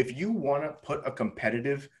picks. If you want to put a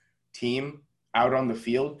competitive team out on the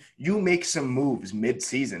field, you make some moves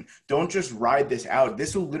mid-season. Don't just ride this out.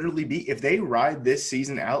 This will literally be, if they ride this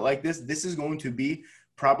season out like this is going to be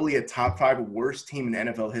probably a top 5 worst team in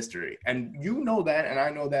NFL history. And you know that, and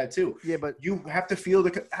I know that too. Yeah, but you have to feel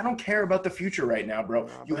I don't care about the future right now, bro.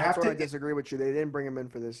 I disagree with you. They didn't bring him in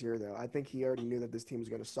for this year, though. I think he already knew that this team was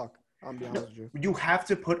going to suck. I'll be honest with you. You have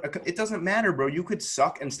to it doesn't matter, bro. You could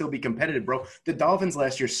suck and still be competitive, bro. The Dolphins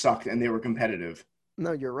last year sucked and they were competitive.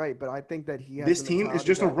 No, you're right, but I think that he has this team is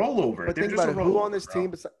just a rollover. But think about it. Who on this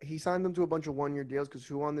team? He signed them to a bunch of 1-year deals because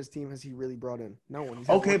who on this team has he really brought in? No one.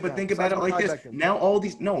 Okay, but think about it like this. Now all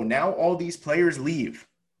these players leave.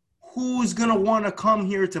 Who's gonna want to come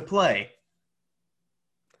here to play?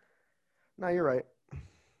 No, you're right.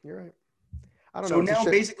 You're right. I don't know. So now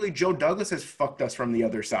basically Joe Douglas has fucked us from the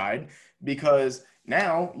other side because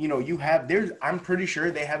now, I'm pretty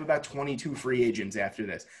sure they have about 22 free agents after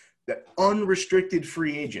this. The unrestricted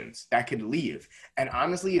free agents that could leave. And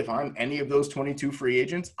honestly, if I'm any of those 22 free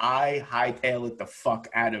agents, I hightail it the fuck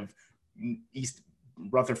out of East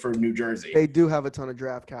Rutherford, New Jersey. They do have a ton of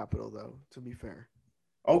draft capital, though, to be fair.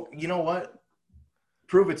 Oh, you know what?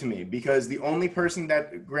 Prove it to me, because the only person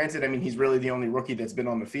that, granted, I mean, he's really the only rookie that's been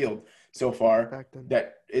on the field so far. Becton.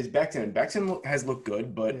 That is Becton. Becton has looked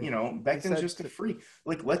good, but, Becton's just a freak.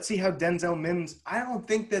 Like, let's see how Denzel Mims – I don't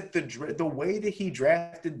think that the way that he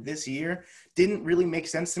drafted this year didn't really make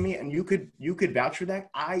sense to me, and you could vouch for that.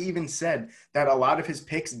 I even said that a lot of his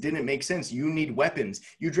picks didn't make sense. You need weapons.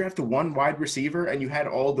 You draft one wide receiver, and you had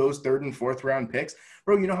all those 3rd and 4th round picks.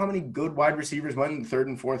 Bro, you know how many good wide receivers went in the 3rd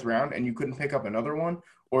and 4th round, and you couldn't pick up another one,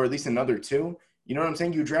 or at least another 2? You know what I'm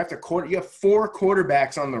saying? You draft you have 4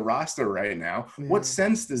 quarterbacks on the roster right now. Yeah. What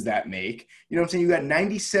sense does that make? You know what I'm saying? You got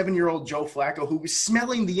 97-year-old Joe Flacco who was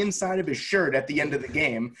smelling the inside of his shirt at the end of the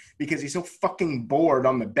game because he's so fucking bored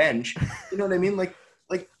on the bench. You know what I mean? Like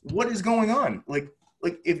what is going on?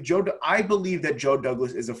 I believe that Joe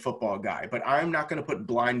Douglas is a football guy, but I'm not going to put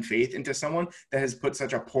blind faith into someone that has put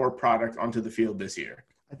such a poor product onto the field this year.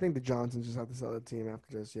 I think the Johnsons just have to sell the team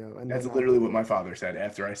after this, yeah. And that's literally what my father said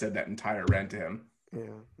after I said that entire rant to him. Yeah,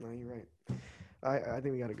 no, you're right. I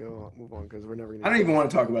think we got to move on because we're never going to – I don't even want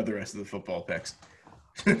to talk about the rest of the football picks.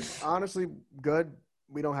 Honestly, good.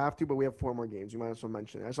 We don't have to, but we have 4 more games. You might as well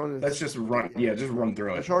mention it. I just wanted to Let's just run. Yeah, just run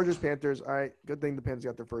through the it. Chargers, Panthers. All right, good thing the Panthers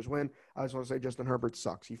got their first win. I just want to say Justin Herbert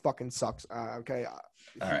sucks. He fucking sucks. Okay.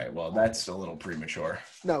 All right. Well, that's a little premature.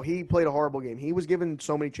 No, he played a horrible game. He was given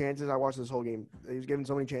so many chances. I watched this whole game. He was given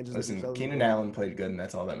so many chances. Listen, Keenan Allen played good, and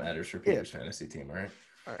that's all that matters for Peter's fantasy team, all right?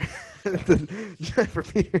 All right. For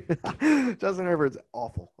Peter, Justin Herbert's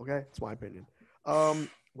awful. Okay, it's my opinion.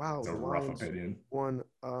 Wow, It's a rough opinion. Won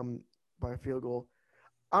by a field goal.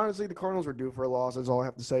 Honestly, the Cardinals were due for a loss. That's all I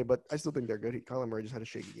have to say. But I still think they're good. Kyler Murray just had a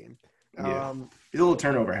shaky game. Yeah. He's a little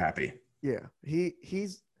turnover happy. Yeah,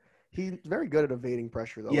 he's very good at evading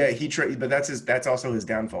pressure though. Yeah, but that's also his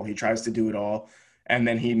downfall. He tries to do it all, and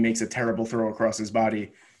then he makes a terrible throw across his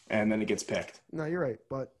body, and then it gets picked. No, you're right.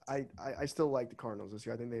 But I still like the Cardinals this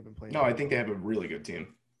year. I think they've been playing. No, I think they have a really good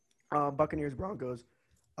team. Buccaneers, Broncos,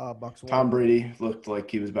 Bucks. Tom Brady looked like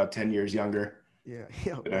he was about 10 years younger. Yeah,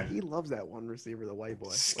 he loves that one receiver, the white boy.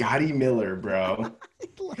 Scotty Miller, bro.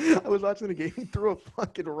 I was watching the game. He threw a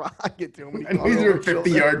fucking rocket to him. And he threw a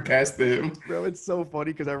 50-yard pass to him. Bro, it's so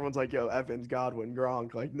funny because everyone's like, yo, Evans, Godwin,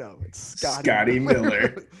 Gronk. Like, no, it's Scotty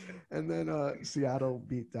Miller. And then Seattle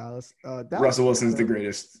beat Dallas. Russell Wilson's the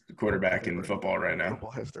greatest quarterback in football right now.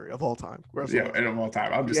 Football history of all time. And of all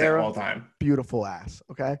time. I'm just saying all time. Beautiful ass,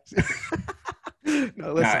 okay?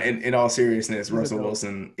 No, listen. In all seriousness, Russell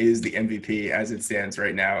Wilson is the MVP as it stands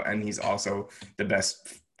right now, and he's also the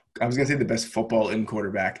best. I was gonna say the best football in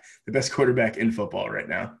quarterback, the best quarterback in football right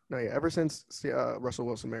now. No, yeah. Ever since Russell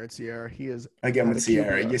Wilson married Ciara, he is again with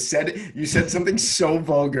Ciara. You said something so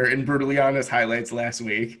vulgar in Brutally Honest highlights last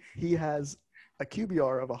week. He has a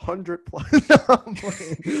QBR of 100 plus.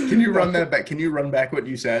 Can you run that back? Can you run back what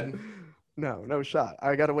you said? No shot.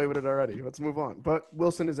 I got away with it already. Let's move on. But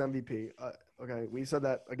Wilson is MVP. Okay, we said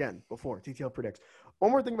that again before. TTL predicts.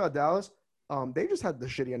 One more thing about Dallas. They just had the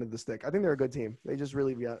shitty end of the stick. I think they're a good team. They just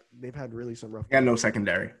really they've had really some rough. Yeah, no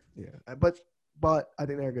secondary. Yeah, but I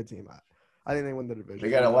think they're a good team. I think they win the division.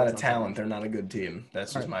 They got a lot of talent. They're not a good team.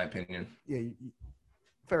 That's just my opinion. Yeah,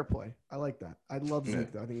 fair play. I like that. I love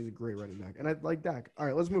Zeke, though. I think he's a great running back, and I like Dak. All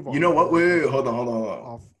right, let's move on. You know what? Wait, hold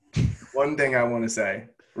on. One thing I want to say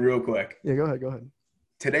real quick. Yeah, go ahead.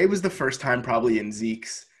 Today was the first time probably in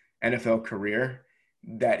Zeke's NFL career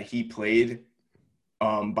that he played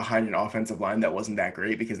behind an offensive line that wasn't that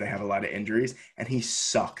great because they have a lot of injuries, and he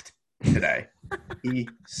sucked today. He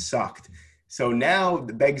sucked. So now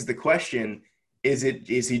begs the question, is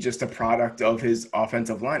he just a product of his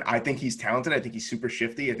offensive line? I think he's talented. I think he's super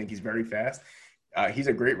shifty. I think he's very fast. He's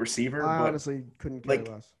a great receiver. I honestly couldn't care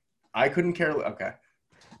less. I couldn't care less. Okay.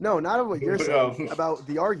 No, not of what you're saying, about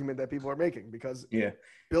the argument that people are making, because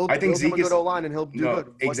I think Zeke is a good O-line and he'll do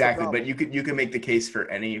good. Exactly, but you can make the case for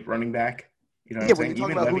any running back. You know what I'm saying? When you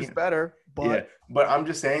talk about who's better, but I'm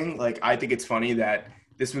just saying, like, I think it's funny that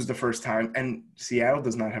this was the first time, and Seattle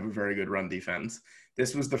does not have a very good run defense.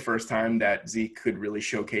 This was the first time that Zeke could really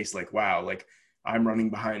showcase, like, wow, like, I'm running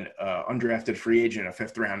behind undrafted free agent, a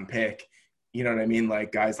 5th-round pick. You know what I mean?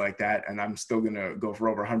 Like, guys like that, and I'm still going to go for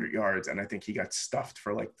over 100 yards, and I think he got stuffed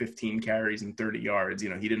for, like, 15 carries and 30 yards. You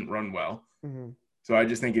know, he didn't run well. Mm-hmm. So I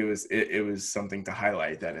just think it was something to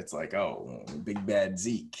highlight that it's like, oh, big bad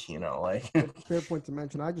Zeke, you know, like. Fair point to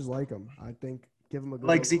mention. I just like him. I think give him a good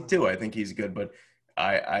like Zeke too. I think he's good, but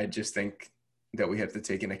I just think that we have to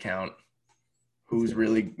take into account who's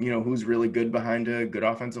really good behind a good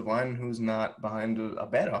offensive line and who's not behind a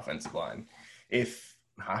bad offensive line. If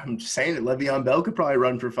I'm just saying that Le'Veon Bell could probably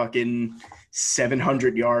run for fucking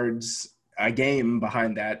 700 yards a game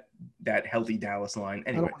behind that healthy Dallas line.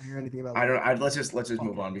 Anyway, I don't want to hear anything about that. Let's just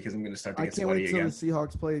move on because I'm going to start to get sweaty again. I can't wait till the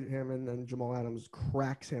Seahawks play him and then Jamal Adams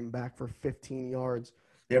cracks him back for 15 yards.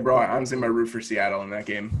 Yeah, bro. Honestly, my root for Seattle in that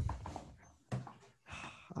game.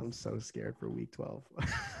 I'm so scared for Week 12.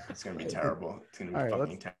 It's going to be terrible. It's going to be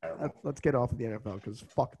fucking terrible. Let's get off of the NFL because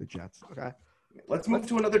fuck the Jets. Okay. Let's move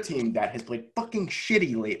to another team that has played fucking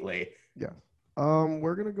shitty lately. Yeah.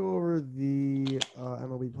 We're going to go over the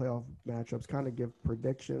MLB playoff matchups, kind of give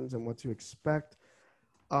predictions and what to expect.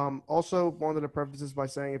 Also, wanted to preface this by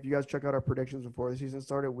saying if you guys check out our predictions before the season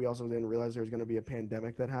started, we also didn't realize there was going to be a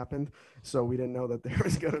pandemic that happened. So we didn't know that there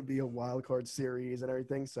was going to be a wild card series and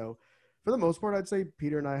everything. So for the most part, I'd say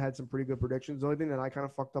Peter and I had some pretty good predictions. The only thing that I kind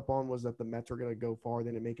of fucked up on was that the Mets were going to go far.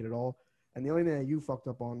 They didn't make it at all. And the only thing that you fucked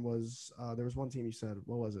up on was there was one team you said.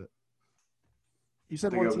 What was it? You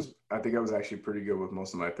said I think I was actually pretty good with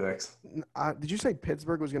most of my picks. Did you say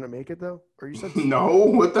Pittsburgh was going to make it, though? Or you said no?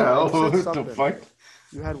 What the hell? What the fuck?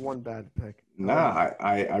 You had one bad pick. Nah,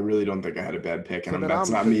 I really don't think I had a bad pick. And that's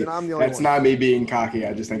not me. That's not me being cocky.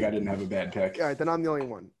 I just think I didn't have a bad pick. All right, then I'm the only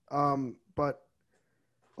one. But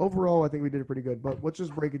overall, I think we did it pretty good. But let's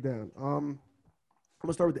just break it down. I'm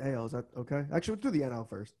gonna start with the AL. Is that okay? Actually, let's do the NL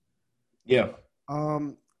first. Yeah.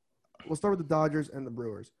 We'll start with the Dodgers and the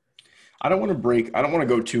Brewers. I don't want to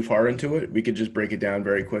go too far into it. We could just break it down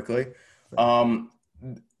very quickly. Fair.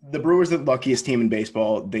 The Brewers are the luckiest team in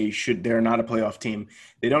baseball. They're not a playoff team.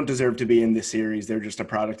 They don't deserve to be in this series. They're just a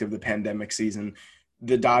product of the pandemic season.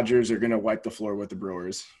 The Dodgers are going to wipe the floor with the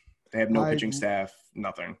Brewers. They have no pitching staff,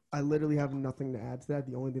 nothing. I literally have nothing to add to that.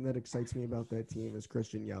 The only thing that excites me about that team is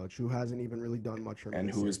Christian Yelich, who hasn't even really done much for me. And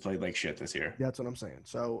who has played like shit this year. That's what I'm saying.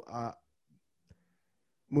 So,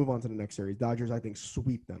 move on to the next series. Dodgers, I think,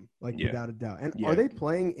 sweep them, without a doubt. And are they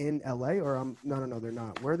playing in LA or no, they're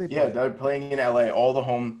not. Where are they playing? Yeah, they're playing in LA. All the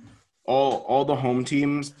home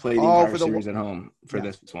teams play the entire series at home for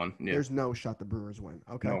this one. Yeah. There's no shot the Brewers win.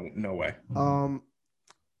 Okay. No way.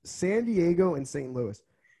 San Diego and St. Louis.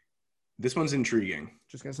 This one's intriguing.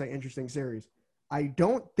 Just gonna say interesting series. I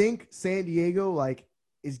don't think San Diego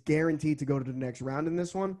is guaranteed to go to the next round in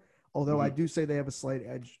this one. Although I do say they have a slight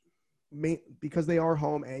edge, because they are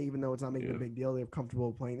home. A, even though it's not making a big deal, they're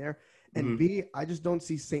comfortable playing there. And B, I just don't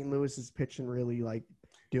see St. Louis's pitching really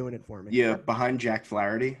doing it for me. Yeah, behind Jack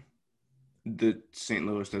Flaherty, the St.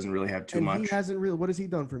 Louis doesn't really have too much. He hasn't really. What has he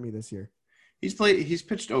done for me this year? He's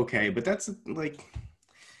pitched okay, but that's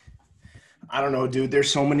I don't know, dude.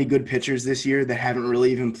 There's so many good pitchers this year that haven't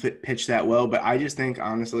really even pitched that well. But I just think,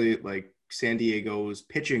 honestly, San Diego's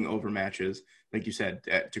pitching overmatches, like you said,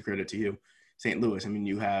 to credit to you, St. Louis. I mean,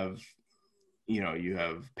 you have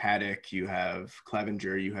Paddock, you have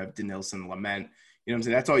Clevenger, you have Dinelson, Lament. You know what I'm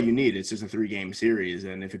saying? That's all you need. It's just a 3-game series.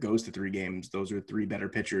 And if it goes to 3 games, those are 3 better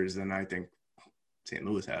pitchers than I think St.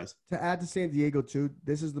 Louis has. To add to San Diego, too,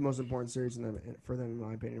 this is the most important series for them, in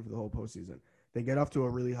my opinion, for the whole postseason. They get off to a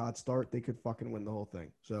really hot start, they could fucking win the whole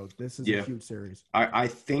thing. So this is a huge series. I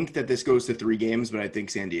think that this goes to 3 games, but I think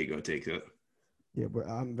San Diego takes it. Yeah, but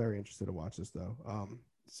I'm very interested to watch this, though.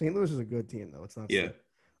 St. Louis is a good team, though. It's not. Yeah.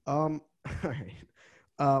 All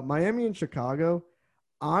right. Miami and Chicago.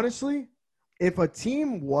 Honestly, if a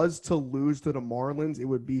team was to lose to the Marlins, it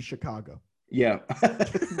would be Chicago. Yeah,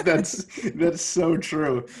 that's so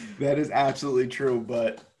true. That is absolutely true,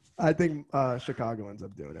 but I think Chicago ends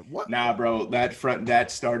up doing it. What? Nah, bro.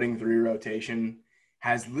 That starting 3 rotation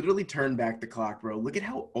has literally turned back the clock, bro. Look at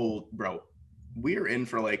how old, bro. We're in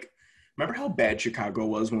for remember how bad Chicago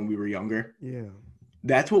was when we were younger? Yeah.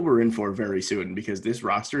 That's what we're in for very soon because this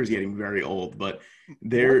roster is getting very old. But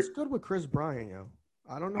what's good with Chris Bryant, yo?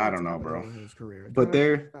 I don't know, bro. In his career. But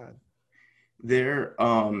their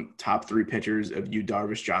top 3 pitchers of Yu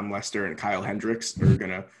Darvish, John Lester, and Kyle Hendricks are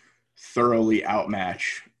gonna thoroughly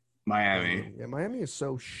outmatch Miami. Yeah, Miami is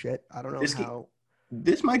so shit. I don't know how.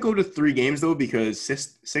 This might go to 3 games though because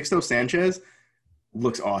Sixto Sanchez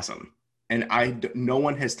looks awesome, and no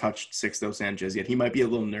one has touched Sixto Sanchez yet. He might be a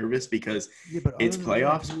little nervous because it's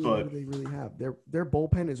playoffs, but they really have their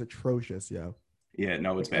bullpen is atrocious, yo. Yeah,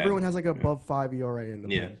 no, it's bad. Everyone has above 5 ERA in the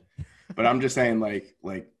pen. But I'm just saying, like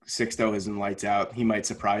Sixto is in lights out. He might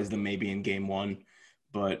surprise them maybe in game 1,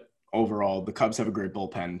 but overall, the Cubs have a great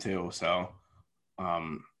bullpen too. So,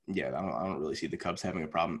 yeah, I don't really see the Cubs having a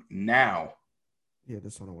problem now. Yeah,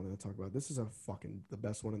 this one I wanted to talk about. This is the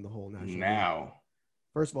best one in the whole national. Now, league.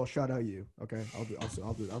 First of all, shout out you. Okay, I'll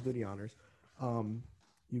do the honors.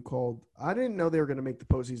 You called. I didn't know they were going to make the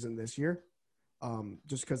postseason this year.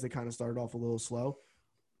 Just because they kind of started off a little slow.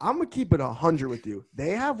 I'm gonna keep it 100 with you. They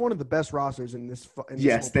have one of the best rosters in this.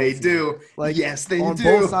 Yes, they do. Yes, they do. On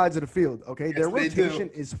both sides of the field. Okay, yes, their rotation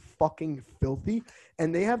is fucking filthy,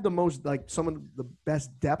 and they have the most some of the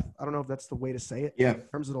best depth. I don't know if that's the way to say it. Yeah. In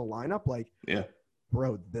terms of the lineup,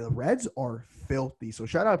 bro, the Reds are filthy. So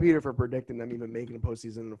shout out Peter for predicting them even making the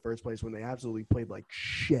postseason in the first place when they absolutely played like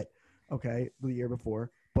shit. Okay, the year before,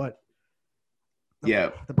 but.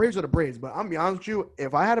 Yeah. The Braves are the Braves, but I'm be honest with you,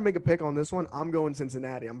 if I had to make a pick on this one, I'm going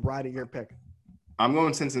Cincinnati. I'm riding your pick. I'm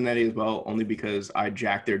going Cincinnati as well, only because I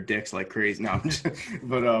jack their dicks like crazy. No,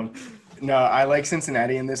 no, I like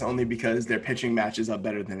Cincinnati in this only because their pitching matches up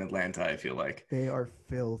better than Atlanta, I feel like. They are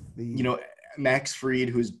filthy. You know, Max Fried,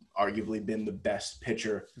 who's arguably been the best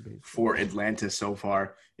pitcher for Atlanta so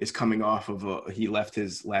far, is coming off of he left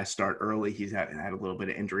his last start early. He's had a little bit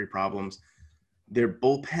of injury problems. Their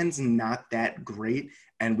bullpen's not that great,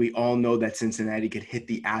 and we all know that Cincinnati could hit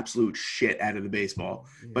the absolute shit out of the baseball.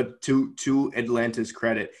 Yeah. But to Atlanta's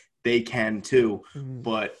credit, they can too. Mm-hmm.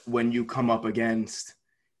 But when you come up against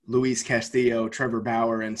Luis Castillo, Trevor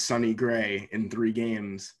Bauer, and Sonny Gray in 3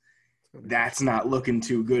 games, that's not looking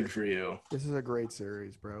too good for you. This is a great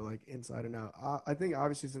series, bro, like inside and out. I think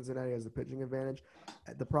obviously Cincinnati has the pitching advantage.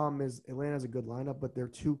 The problem is Atlanta has a good lineup, but they're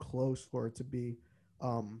too close for it to be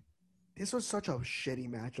This was such a shitty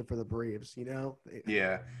matchup for the Braves.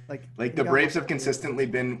 Yeah. Like Like they the got Braves lucky have at the end. consistently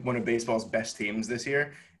been one of baseball's best teams this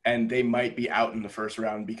year, and they might be out in the first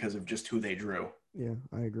round because of just who they drew. Yeah,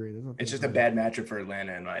 I agree. There's It's nothing just a great. bad matchup for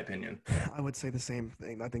Atlanta, in my opinion. I would say the same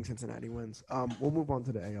thing. I think Cincinnati wins. We'll move on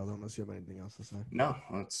to the AL unless you have anything else to say. No,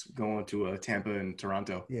 let's go on to Tampa and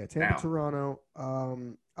Toronto Yeah, Tampa, now. Toronto.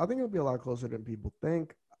 I think it'll be a lot closer than people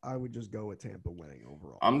think. I would just go with Tampa winning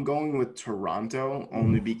overall. I'm going with Toronto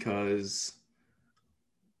only because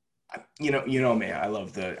you know me.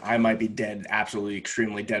 I might be dead, absolutely,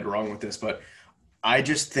 extremely dead wrong with this, but I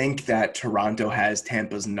just think that Toronto has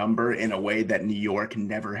Tampa's number in a way that New York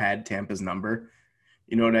never had Tampa's number.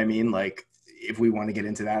 You know what I mean? Like, if we want to get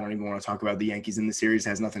into that, I don't even want to talk about the Yankees in the series. It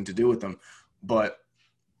has nothing to do with them. But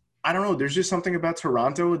I don't know. There's just something about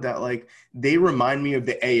Toronto that, like, they remind me of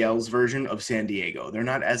the AL's version of San Diego. They're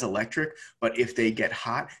not as electric, but if they get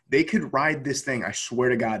hot, they could ride this thing. I swear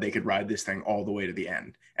to God, they could ride this thing all the way to the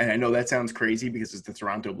end. And I know that sounds crazy because it's the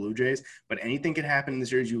Toronto Blue Jays, but anything could happen in the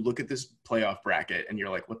series. You look at this playoff bracket and you're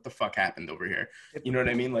like, what the fuck happened over here? If You the know what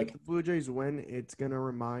I Blue, mean? if Like, the Blue Jays win, it's gonna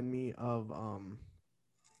remind me of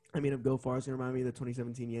of Go Far. It's gonna remind me of the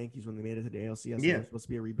 2017 Yankees when they made it to the ALCS. And it yeah, was supposed to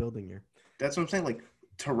be a rebuilding year. that's what I'm saying. Like,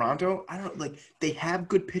 Toronto, I don't like they have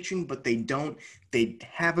good pitching, but they don't. They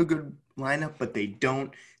have a good lineup, but they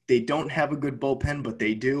don't. They don't have a good bullpen, but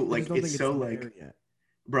they do. I just Like don't it's think it's so there like, yet.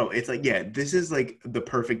 bro, it's like, yeah, this is like the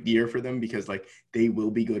perfect year for them because like they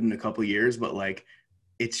will be good in a couple years, but like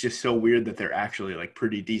it's just so weird that they're actually like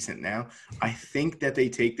pretty decent now. I think that they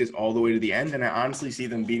take this all the way to the end, and I honestly see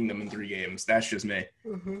them beating them in 3 games. That's just me.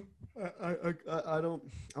 Mm-hmm. I don't.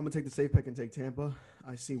 I'm gonna take the safe pick and take Tampa.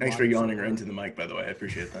 I see Thanks why for you're yawning saying right into that. the mic, by the way. I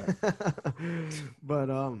appreciate that. But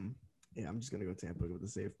yeah, I'm just gonna go Tampa with the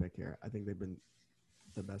safe pick here. I think they've been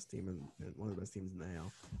the best team and one of the best teams in the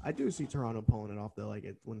AL. I do see Toronto pulling it off though. Like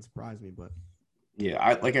it wouldn't surprise me, but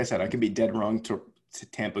Yeah, like I said, I could be dead wrong. To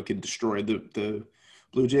Tampa could destroy the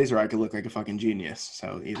Blue Jays, or I could look like a fucking genius.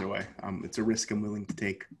 So either way, it's a risk I'm willing to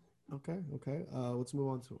take. okay. Let's move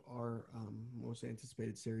on to our most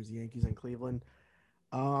anticipated series, the Yankees and Cleveland.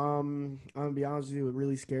 I'm gonna be honest with you, it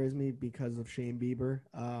really scares me because of Shane Bieber.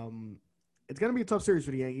 It's gonna be a tough series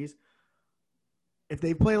for the Yankees. If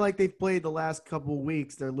they play like they've played the last couple of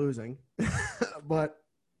weeks, they're losing. But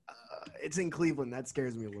it's in Cleveland. That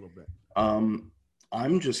scares me a little bit.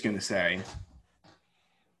 I'm just gonna say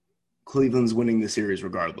Cleveland's winning the series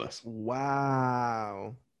regardless.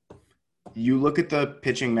 Wow. You look at the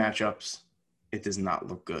pitching matchups, it does not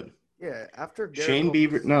look good. Yeah, after Garrett Shane Cole.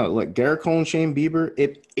 Bieber, no, like Garrett Cole and Shane Bieber.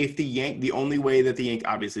 If the only way that the Yankees,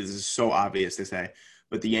 obviously this is so obvious to say,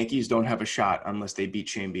 but the Yankees don't have a shot unless they beat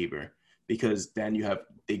Shane Bieber, because then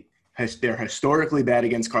they're historically bad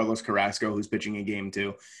against Carlos Carrasco, who's pitching in Game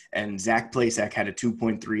 2, and Zach Plesac had a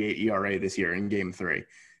 2.38 ERA this year in Game 3,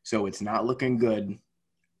 so it's not looking good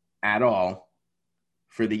at all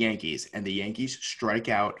for the Yankees, and the Yankees strike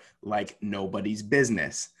out like nobody's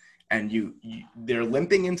business. And they're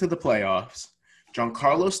limping into the playoffs.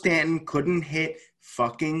 Giancarlo Stanton couldn't hit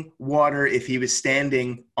fucking water if he was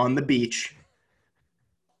standing on the beach.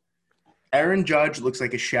 Aaron Judge looks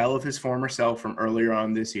like a shell of his former self from earlier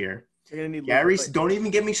on this year. You're gonna need Don't even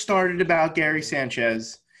get me started about Gary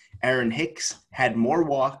Sanchez. Aaron Hicks had more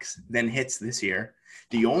walks than hits this year.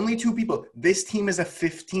 The only two people, this team is a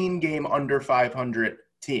 15-game under 500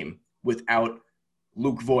 team without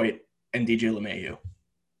Luke Voit and DJ LeMahieu.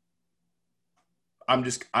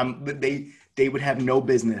 They would have no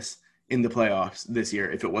business in the playoffs this year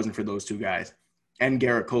if it wasn't for those two guys and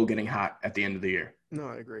Garrett Cole getting hot at the end of the year. No,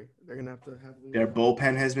 I agree. They're gonna have to have their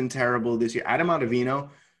bullpen has been terrible this year. Adam Ottavino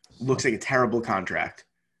looks like a terrible contract.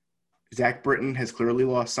 Zach Britton has clearly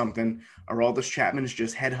lost something. Aroldis Chapman's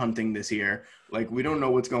just headhunting this year. Like, we don't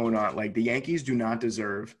know what's going on. Like, the Yankees do not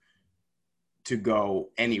deserve to go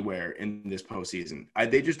anywhere in this postseason.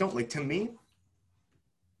 They just don't. Like, to me,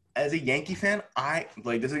 as a Yankee fan,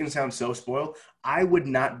 this is going to sound so spoiled. I would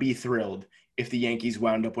not be thrilled if the Yankees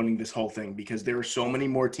wound up winning this whole thing because there are so many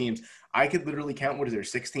more teams. I could literally count,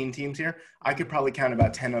 16 teams here? I could probably count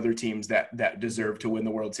about 10 other teams that deserve to win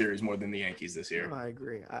the World Series more than the Yankees this year. No, I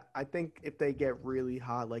agree. I think if they get really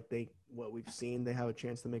hot, like what we've seen, they have a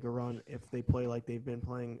chance to make a run. If they play like they've been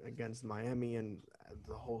playing against Miami and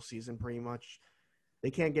the whole season pretty much,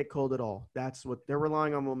 they can't get cold at all. That's what they're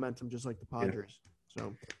relying on, momentum, just like the Padres. Yeah.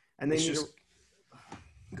 So, and they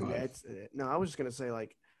Go ahead. No, I was just gonna say,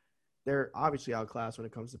 like, they're obviously outclassed when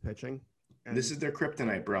it comes to pitching. This is their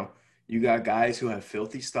kryptonite, bro. You got guys who have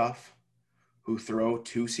filthy stuff, who throw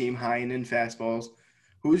two-seam high and in fastballs.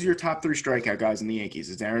 Who's your top three strikeout guys in the Yankees?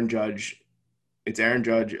 It's Aaron Judge, It's Aaron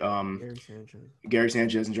Judge, Gary Sanchez. Gary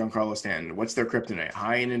Sanchez, and Giancarlo Stanton. What's their kryptonite?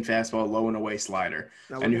 High and in fastball, low and away slider.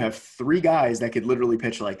 Now And you have three guys that could literally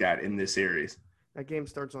pitch like that in this series. that game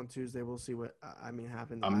starts on Tuesday. We'll see what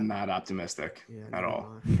happens. I'm not optimistic at all.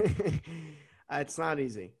 It's not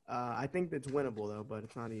easy. I think it's winnable though, but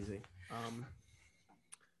it's not easy.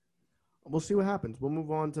 We'll see what happens. We'll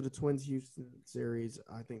move on to the Twins Houston series.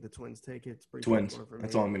 I think the Twins take it. It's pretty Twins. For me.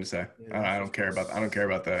 That's all I'm going to say. Yeah, I don't care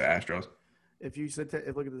about the Astros. If you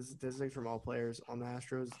look at the statistics from all players on the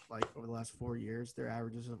Astros, like over the last 4 years, their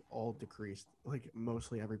averages have all decreased. Like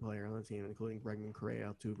mostly every player on the team, including Bregman,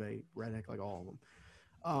 Correa, Altuve, Reddick, like all of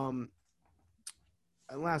them.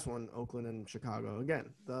 And last one, Oakland and Chicago.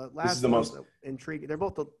 Again, the last this is the most intriguing. They're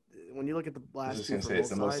both when you look at the last. I was just going to say it's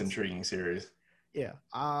the most intriguing series. Yeah.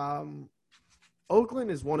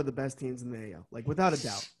 Oakland is one of the best teams in the AL, like without a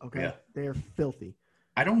doubt. Okay. Yeah. They're filthy.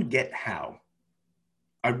 I don't get how.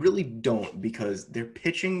 I really don't, because their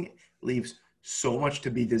pitching leaves so much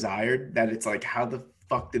to be desired that it's like, how the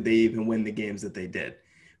fuck did they even win the games that they did?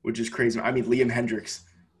 Which is crazy. I mean, Liam Hendricks,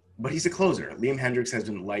 but he's a closer. Liam Hendricks has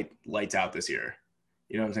been lights out this year.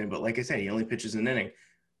 You know what I'm saying? But like I say, he only pitches an inning.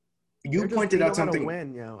 You pointed out something.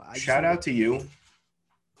 Shout out to you.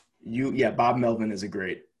 Bob Melvin is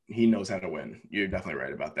he knows how to win. You're definitely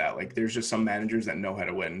right about that. Like, there's just some managers that know how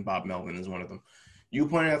to win. Bob Melvin is one of them. You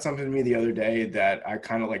pointed out something to me the other day that I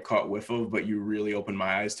kind of like caught whiff of, but you really opened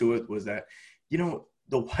my eyes to it, was that,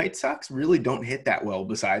 the White Sox really don't hit that well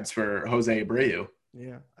besides for Jose Abreu.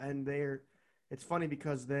 Yeah. And it's funny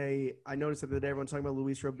because I noticed that the other day everyone's talking about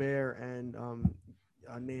Luis Robert and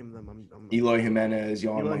name them. Eloy Jimenez,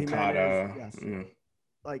 Yohan Moncada. Yes.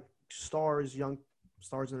 Like young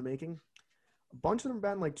stars in the making. A bunch of them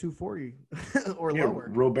batting like 240 or lower.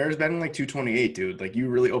 Robert's batting like 228, dude. Like, you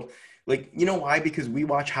really you know why? Because we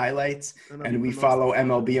watch highlights and we follow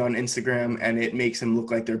MLB on Instagram, and it makes them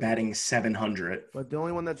look like they're batting 700. But the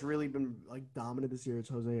only one that's really been like dominant this year is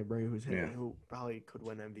Jose Abreu, who probably could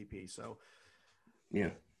win MVP. So, yeah.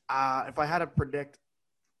 If I had to predict,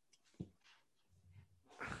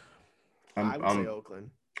 I would say Oakland.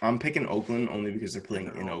 I'm picking Oakland only because they're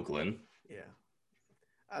playing in Oakland.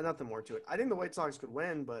 Yeah. Nothing more to it. I think the White Sox could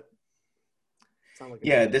win, but it's not like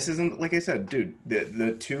this isn't, like I said, dude,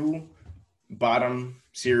 the two bottom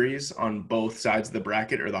series on both sides of the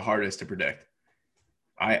bracket are the hardest to predict.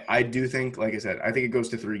 I do think, like I said, I think it goes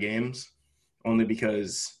to 3 games only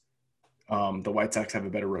because the White Sox have a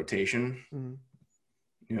better rotation.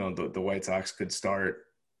 Mm-hmm. The White Sox could start,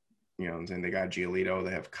 what I'm saying, they got Giolito,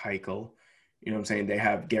 they have Keuchel. You know what I'm saying? They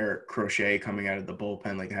have Garrett Crochet coming out of the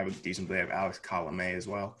bullpen. Like, they have a decent play. They have Alex Colomé as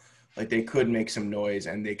well. Like, they could make some noise,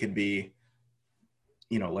 and they could be,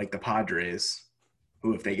 like the Padres,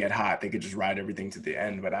 who, if they get hot, they could just ride everything to the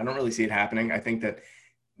end. But I don't really see it happening. I think that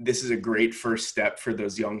this is a great first step for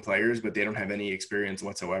those young players, but they don't have any experience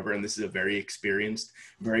whatsoever. And this is a very experienced,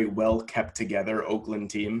 very well kept together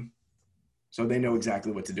Oakland team. So they know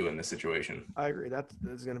exactly what to do in this situation. I agree. That's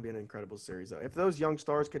going to be an incredible series, though. If those young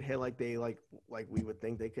stars could hit like we would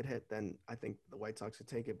think they could hit, then I think the White Sox could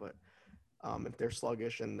take it. But if they're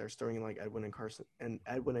sluggish and they're starting like Edwin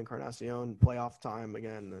Encarnacion playoff time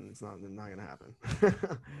again, then it's not going to happen.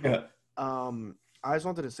 Yeah. I just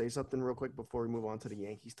wanted to say something real quick before we move on to the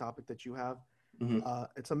Yankees topic that you have. Mm-hmm.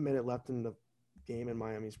 It's a minute left in the game, and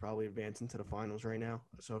Miami's probably advancing to the finals right now.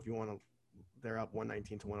 So if you want to, they're up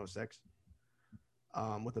 119 to 106.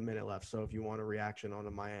 With a minute left. So if you want a reaction on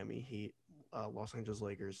the Miami Heat, Los Angeles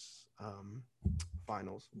Lakers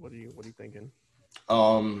finals, what are you thinking?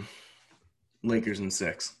 Lakers in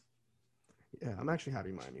 6. Yeah, I'm actually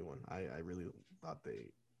happy Miami won. I really thought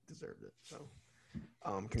they deserved it. So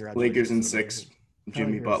congratulations. Lakers in 6.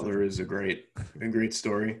 Jimmy Butler is a great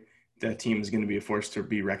story. That team is going to be a force to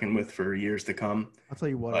be reckoned with for years to come. I'll tell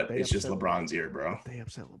you what. But it's just LeBron's year, bro. They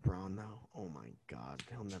upset LeBron now. Oh, my God.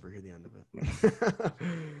 He'll never hear the end of it.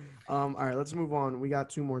 All right, let's move on. We got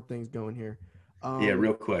 2 more things going here.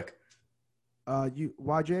 Real quick.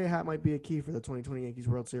 YJ hat might be a key for the 2020 Yankees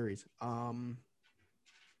World Series. I'll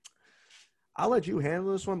let you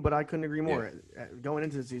handle this one, but I couldn't agree more. Yeah. Going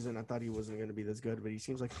into the season, I thought he wasn't going to be this good, but he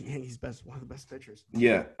seems like the Yankees' one of the best pitchers.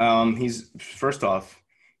 Yeah.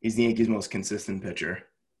 He's the Yankees' most consistent pitcher.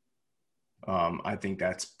 I think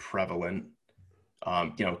that's prevalent.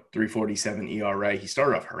 3.47 ERA. He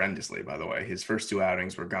started off horrendously, by the way. His first 2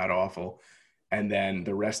 outings were god-awful. And then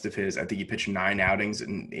the rest of I think he pitched 9 outings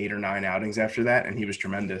and 8 or 9 outings after that, and he was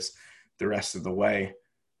tremendous the rest of the way.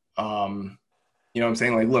 You know what I'm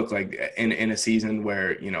saying? Like, look, like in a season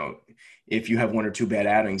where, if you have 1 or 2 bad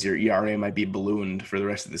outings, your ERA might be ballooned for the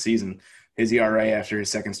rest of the season. His ERA after his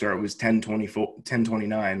second start was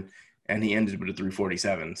 10.29, and he ended with a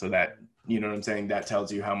 347. So that, you know what I'm saying? That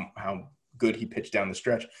tells you how good he pitched down the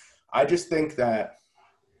stretch. I just think that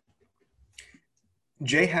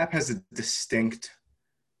J-Happ has a distinct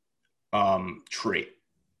trait.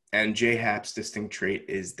 And J-Happ's distinct trait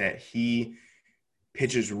is that he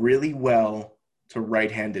pitches really well to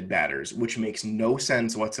right-handed batters, which makes no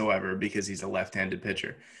sense whatsoever because he's a left-handed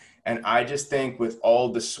pitcher. And I just think with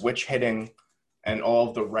all the switch hitting and all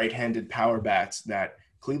of the right-handed power bats that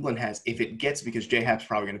Cleveland has, if it gets, because J-Happ's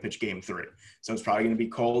probably going to pitch game 3. So it's probably going to be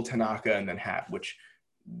Cole, Tanaka, and then Happ, which,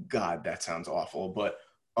 God, that sounds awful. But,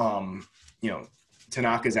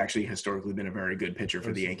 Tanaka's actually historically been a very good pitcher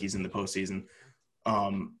for the Yankees in the postseason.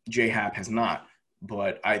 J-Happ has not.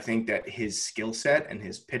 But I think that his skill set and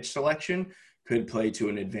his pitch selection could play to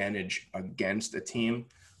an advantage against a team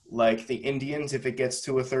like the Indians if it gets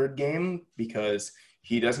to a third game, because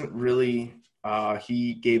he doesn't really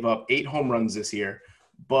he gave up 8 home runs this year,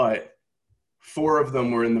 but 4 of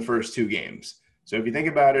them were in the first 2 games. So if you think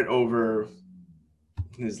about it, over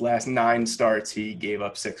his last 9 starts, he gave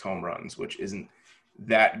up 6 home runs, which isn't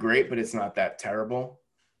that great, but it's not that terrible.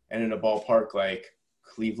 And in a ballpark like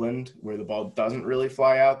Cleveland, where the ball doesn't really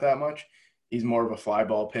fly out that much, he's more of a fly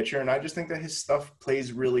ball pitcher. And I just think that his stuff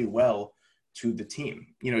plays really well to the team.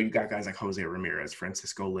 You got guys like Jose Ramirez,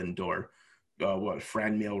 Francisco Lindor,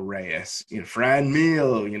 Franmil Reyes,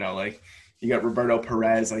 Franmil, like you got Roberto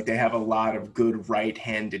Perez. Like they have a lot of good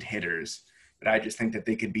right-handed hitters. But I just think that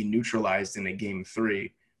they could be neutralized in a game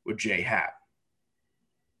 3 with J-Happ.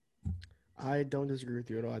 I don't disagree with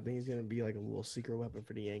you at all. I think he's going to be like a little secret weapon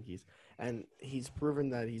for the Yankees. And he's proven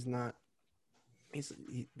that he's not –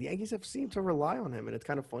 the Yankees have seemed to rely on him. And it's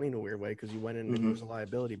kind of funny in a weird way because you went in and he was a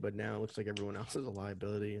liability, but now it looks like everyone else is a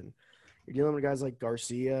liability. And you're dealing with guys like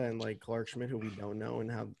Garcia and like Clark Schmidt, who we don't know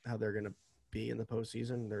and how they're going to be in the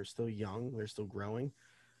postseason. They're still young. They're still growing.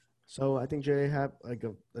 So I think J-Happ, like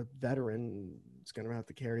a veteran, is going to have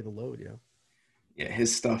to carry the load, Yeah,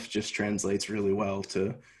 his stuff just translates really well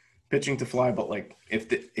to – pitching to fly, but like if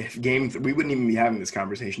we wouldn't even be having this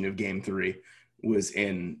conversation if game 3 was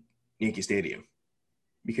in Yankee Stadium,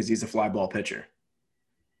 because he's a fly ball pitcher,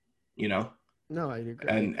 No, I agree.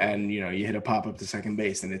 And you hit a pop up to second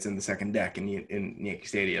base and it's in the second deck in Yankee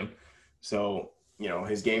Stadium. So,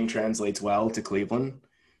 his game translates well to Cleveland.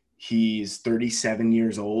 He's 37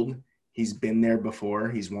 years old. He's been there before.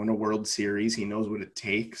 He's won a World Series. He knows what it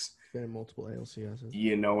takes. Been in multiple ALCSs.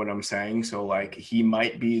 You know what I'm saying? So, like, he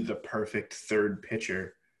might be the perfect third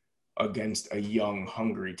pitcher against a young,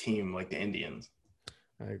 hungry team like the Indians.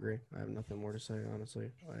 I agree. I have nothing more to say, honestly.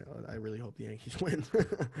 I really hope the Yankees win.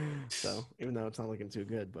 So, even though it's not looking too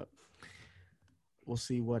good, but we'll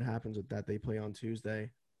see what happens with that. They play on Tuesday.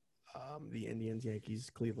 The Indians, Yankees,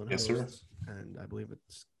 Cleveland hosts. Yes, sir. And I believe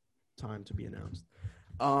it's time to be announced.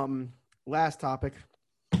 Last topic.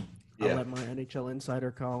 I'll let my NHL insider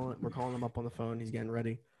call. We're calling him up on the phone. He's getting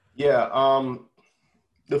ready. Yeah.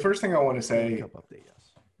 The first thing I want to say, update,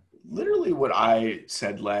 yes. Literally what I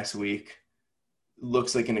said last week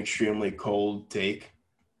looks like an extremely cold take,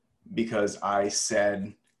 because I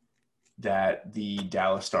said that the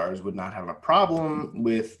Dallas Stars would not have a problem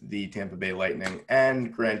with the Tampa Bay Lightning.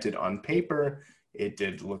 And granted, on paper, it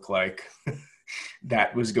did look like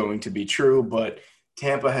that was going to be true, but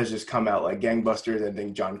Tampa has just come out like gangbusters. I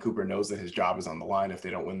think John Cooper knows that his job is on the line if they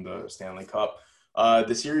don't win the Stanley Cup.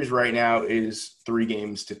 The series right now is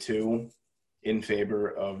 3-2 in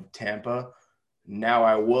favor of Tampa. Now,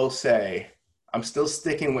 I will say I'm still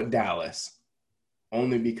sticking with Dallas,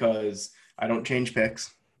 only because I don't change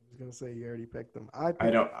picks. I was going to say you already picked them. I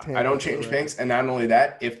don't change picks. And not only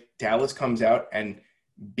that, if Dallas comes out and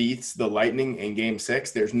beats the Lightning in Game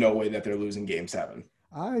 6, there's no way that they're losing Game 7.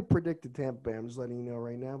 I predicted Tampa Bay. I'm just letting you know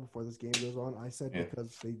right now before this game goes on. I said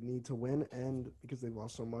because they need to win and because they've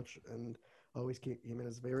lost so much and always came in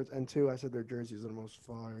as favorites. And 2, I said their jerseys are the most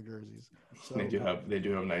fire jerseys. So they do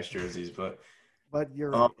have nice jerseys, but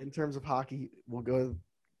you're right. In terms of hockey, we'll go.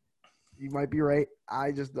 You might be right.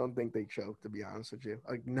 I just don't think they choke, to be honest with you.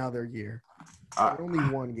 Another year. They're only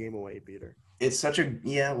 1 game away, Peter. It's such a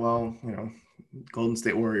Golden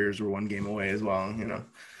State Warriors were 1 game away as well.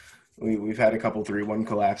 We've had a couple 3-1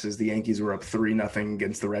 collapses. The Yankees were up 3-0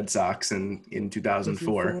 against the Red Sox in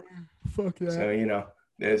 2004. Fuck that.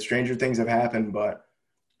 So, stranger things have happened, but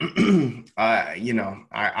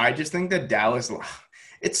I just think that Dallas,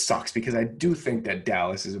 it sucks because I do think that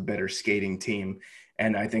Dallas is a better skating team.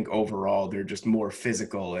 And I think overall they're just more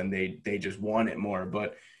physical and they just want it more.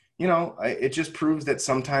 But, it just proves that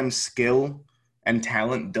sometimes skill and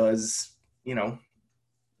talent does,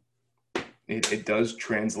 it does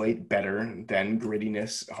translate better than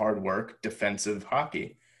grittiness, hard work, defensive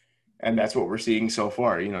hockey. And that's what we're seeing so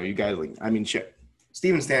far. You guys shit.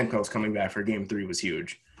 Steven Stamkos coming back for game 3 was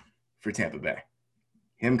huge for Tampa Bay.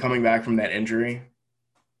 Him coming back from that injury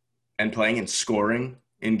and playing and scoring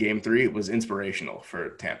in game 3 was inspirational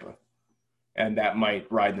for Tampa. And that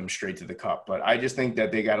might ride them straight to the cup. But I just think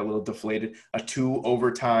that they got a little deflated. A 2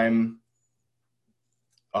 overtime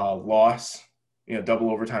loss, double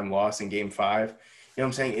overtime loss in game 5. You know what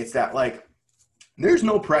I'm saying? It's that, like, there's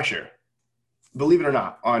no pressure, believe it or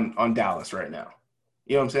not, on Dallas right now.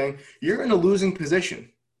 You know what I'm saying? You're in a losing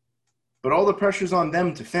position, but all the pressure's on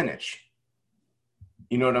them to finish.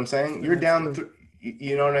 You know what I'm saying? You're down,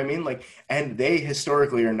 you know what I mean? Like, and they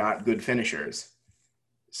historically are not good finishers.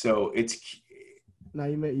 So it's now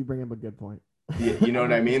you bring up a good point. You know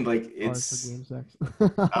what I mean? Like, it's game 6.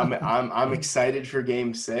 I'm excited for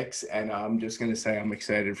game 6, and I'm just gonna say I'm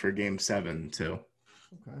excited for game 7 too.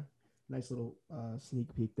 Okay, nice little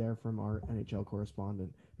sneak peek there from our NHL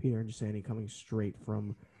correspondent Peter Andrusani, coming straight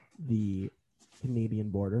from the Canadian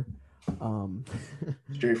border.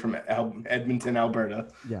 Straight from Edmonton, Alberta.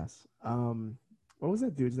 Yes. What was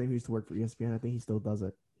that dude's name who used to work for ESPN? I think he still does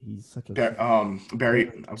it. He's such a Barry.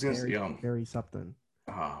 I was gonna say Barry something.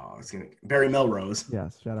 Barry Melrose.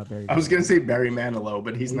 Yes, shout out Barry. I was gonna say Barry Manilow,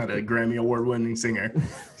 but he's not a Grammy Award-winning singer.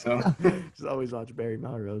 So just always watch Barry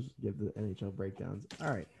Melrose give the NHL breakdowns. All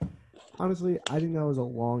right. Honestly, I think that was a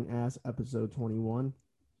long ass episode 21.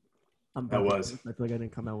 That was. I feel like I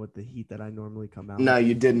didn't come out with the heat that I normally come out. No, with.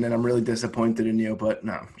 you didn't, and I'm really disappointed in you. But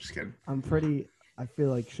no, just kidding. I feel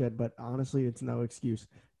like shit, but honestly, it's no excuse.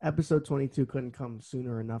 Episode 22 couldn't come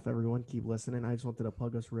sooner enough. Everyone, keep listening. I just wanted to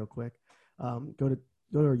plug us real quick. Go to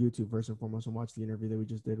our YouTube first and foremost and watch the interview that we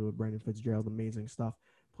just did with Brandon Fitzgerald. Amazing stuff.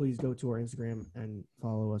 Please go to our Instagram and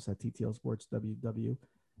follow us at TTL Sports WW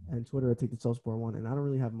and Twitter at TakeTheSelfSport1. And I don't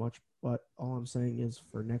really have much, but all I'm saying is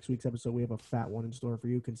for next week's episode, we have a fat one in store for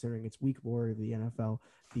you, considering it's week 4 of the NFL.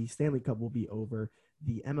 The Stanley Cup will be over.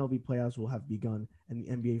 The MLB playoffs will have begun, and the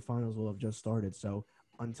NBA Finals will have just started. So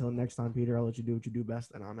until next time, Peter, I'll let you do what you do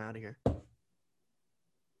best, and I'm out of here.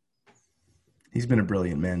 He's been a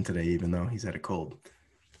brilliant man today, even though he's had a cold.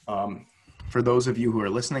 For those of you who are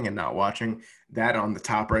listening and not watching, that on the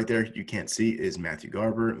top right there you can't see is Matthew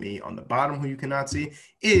Garber. Me on the bottom, who you cannot see,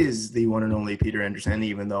 is the one and only Peter Andrusani,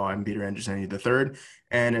 even though I'm Peter Andrusani III.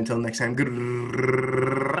 And until next time,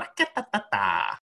 good.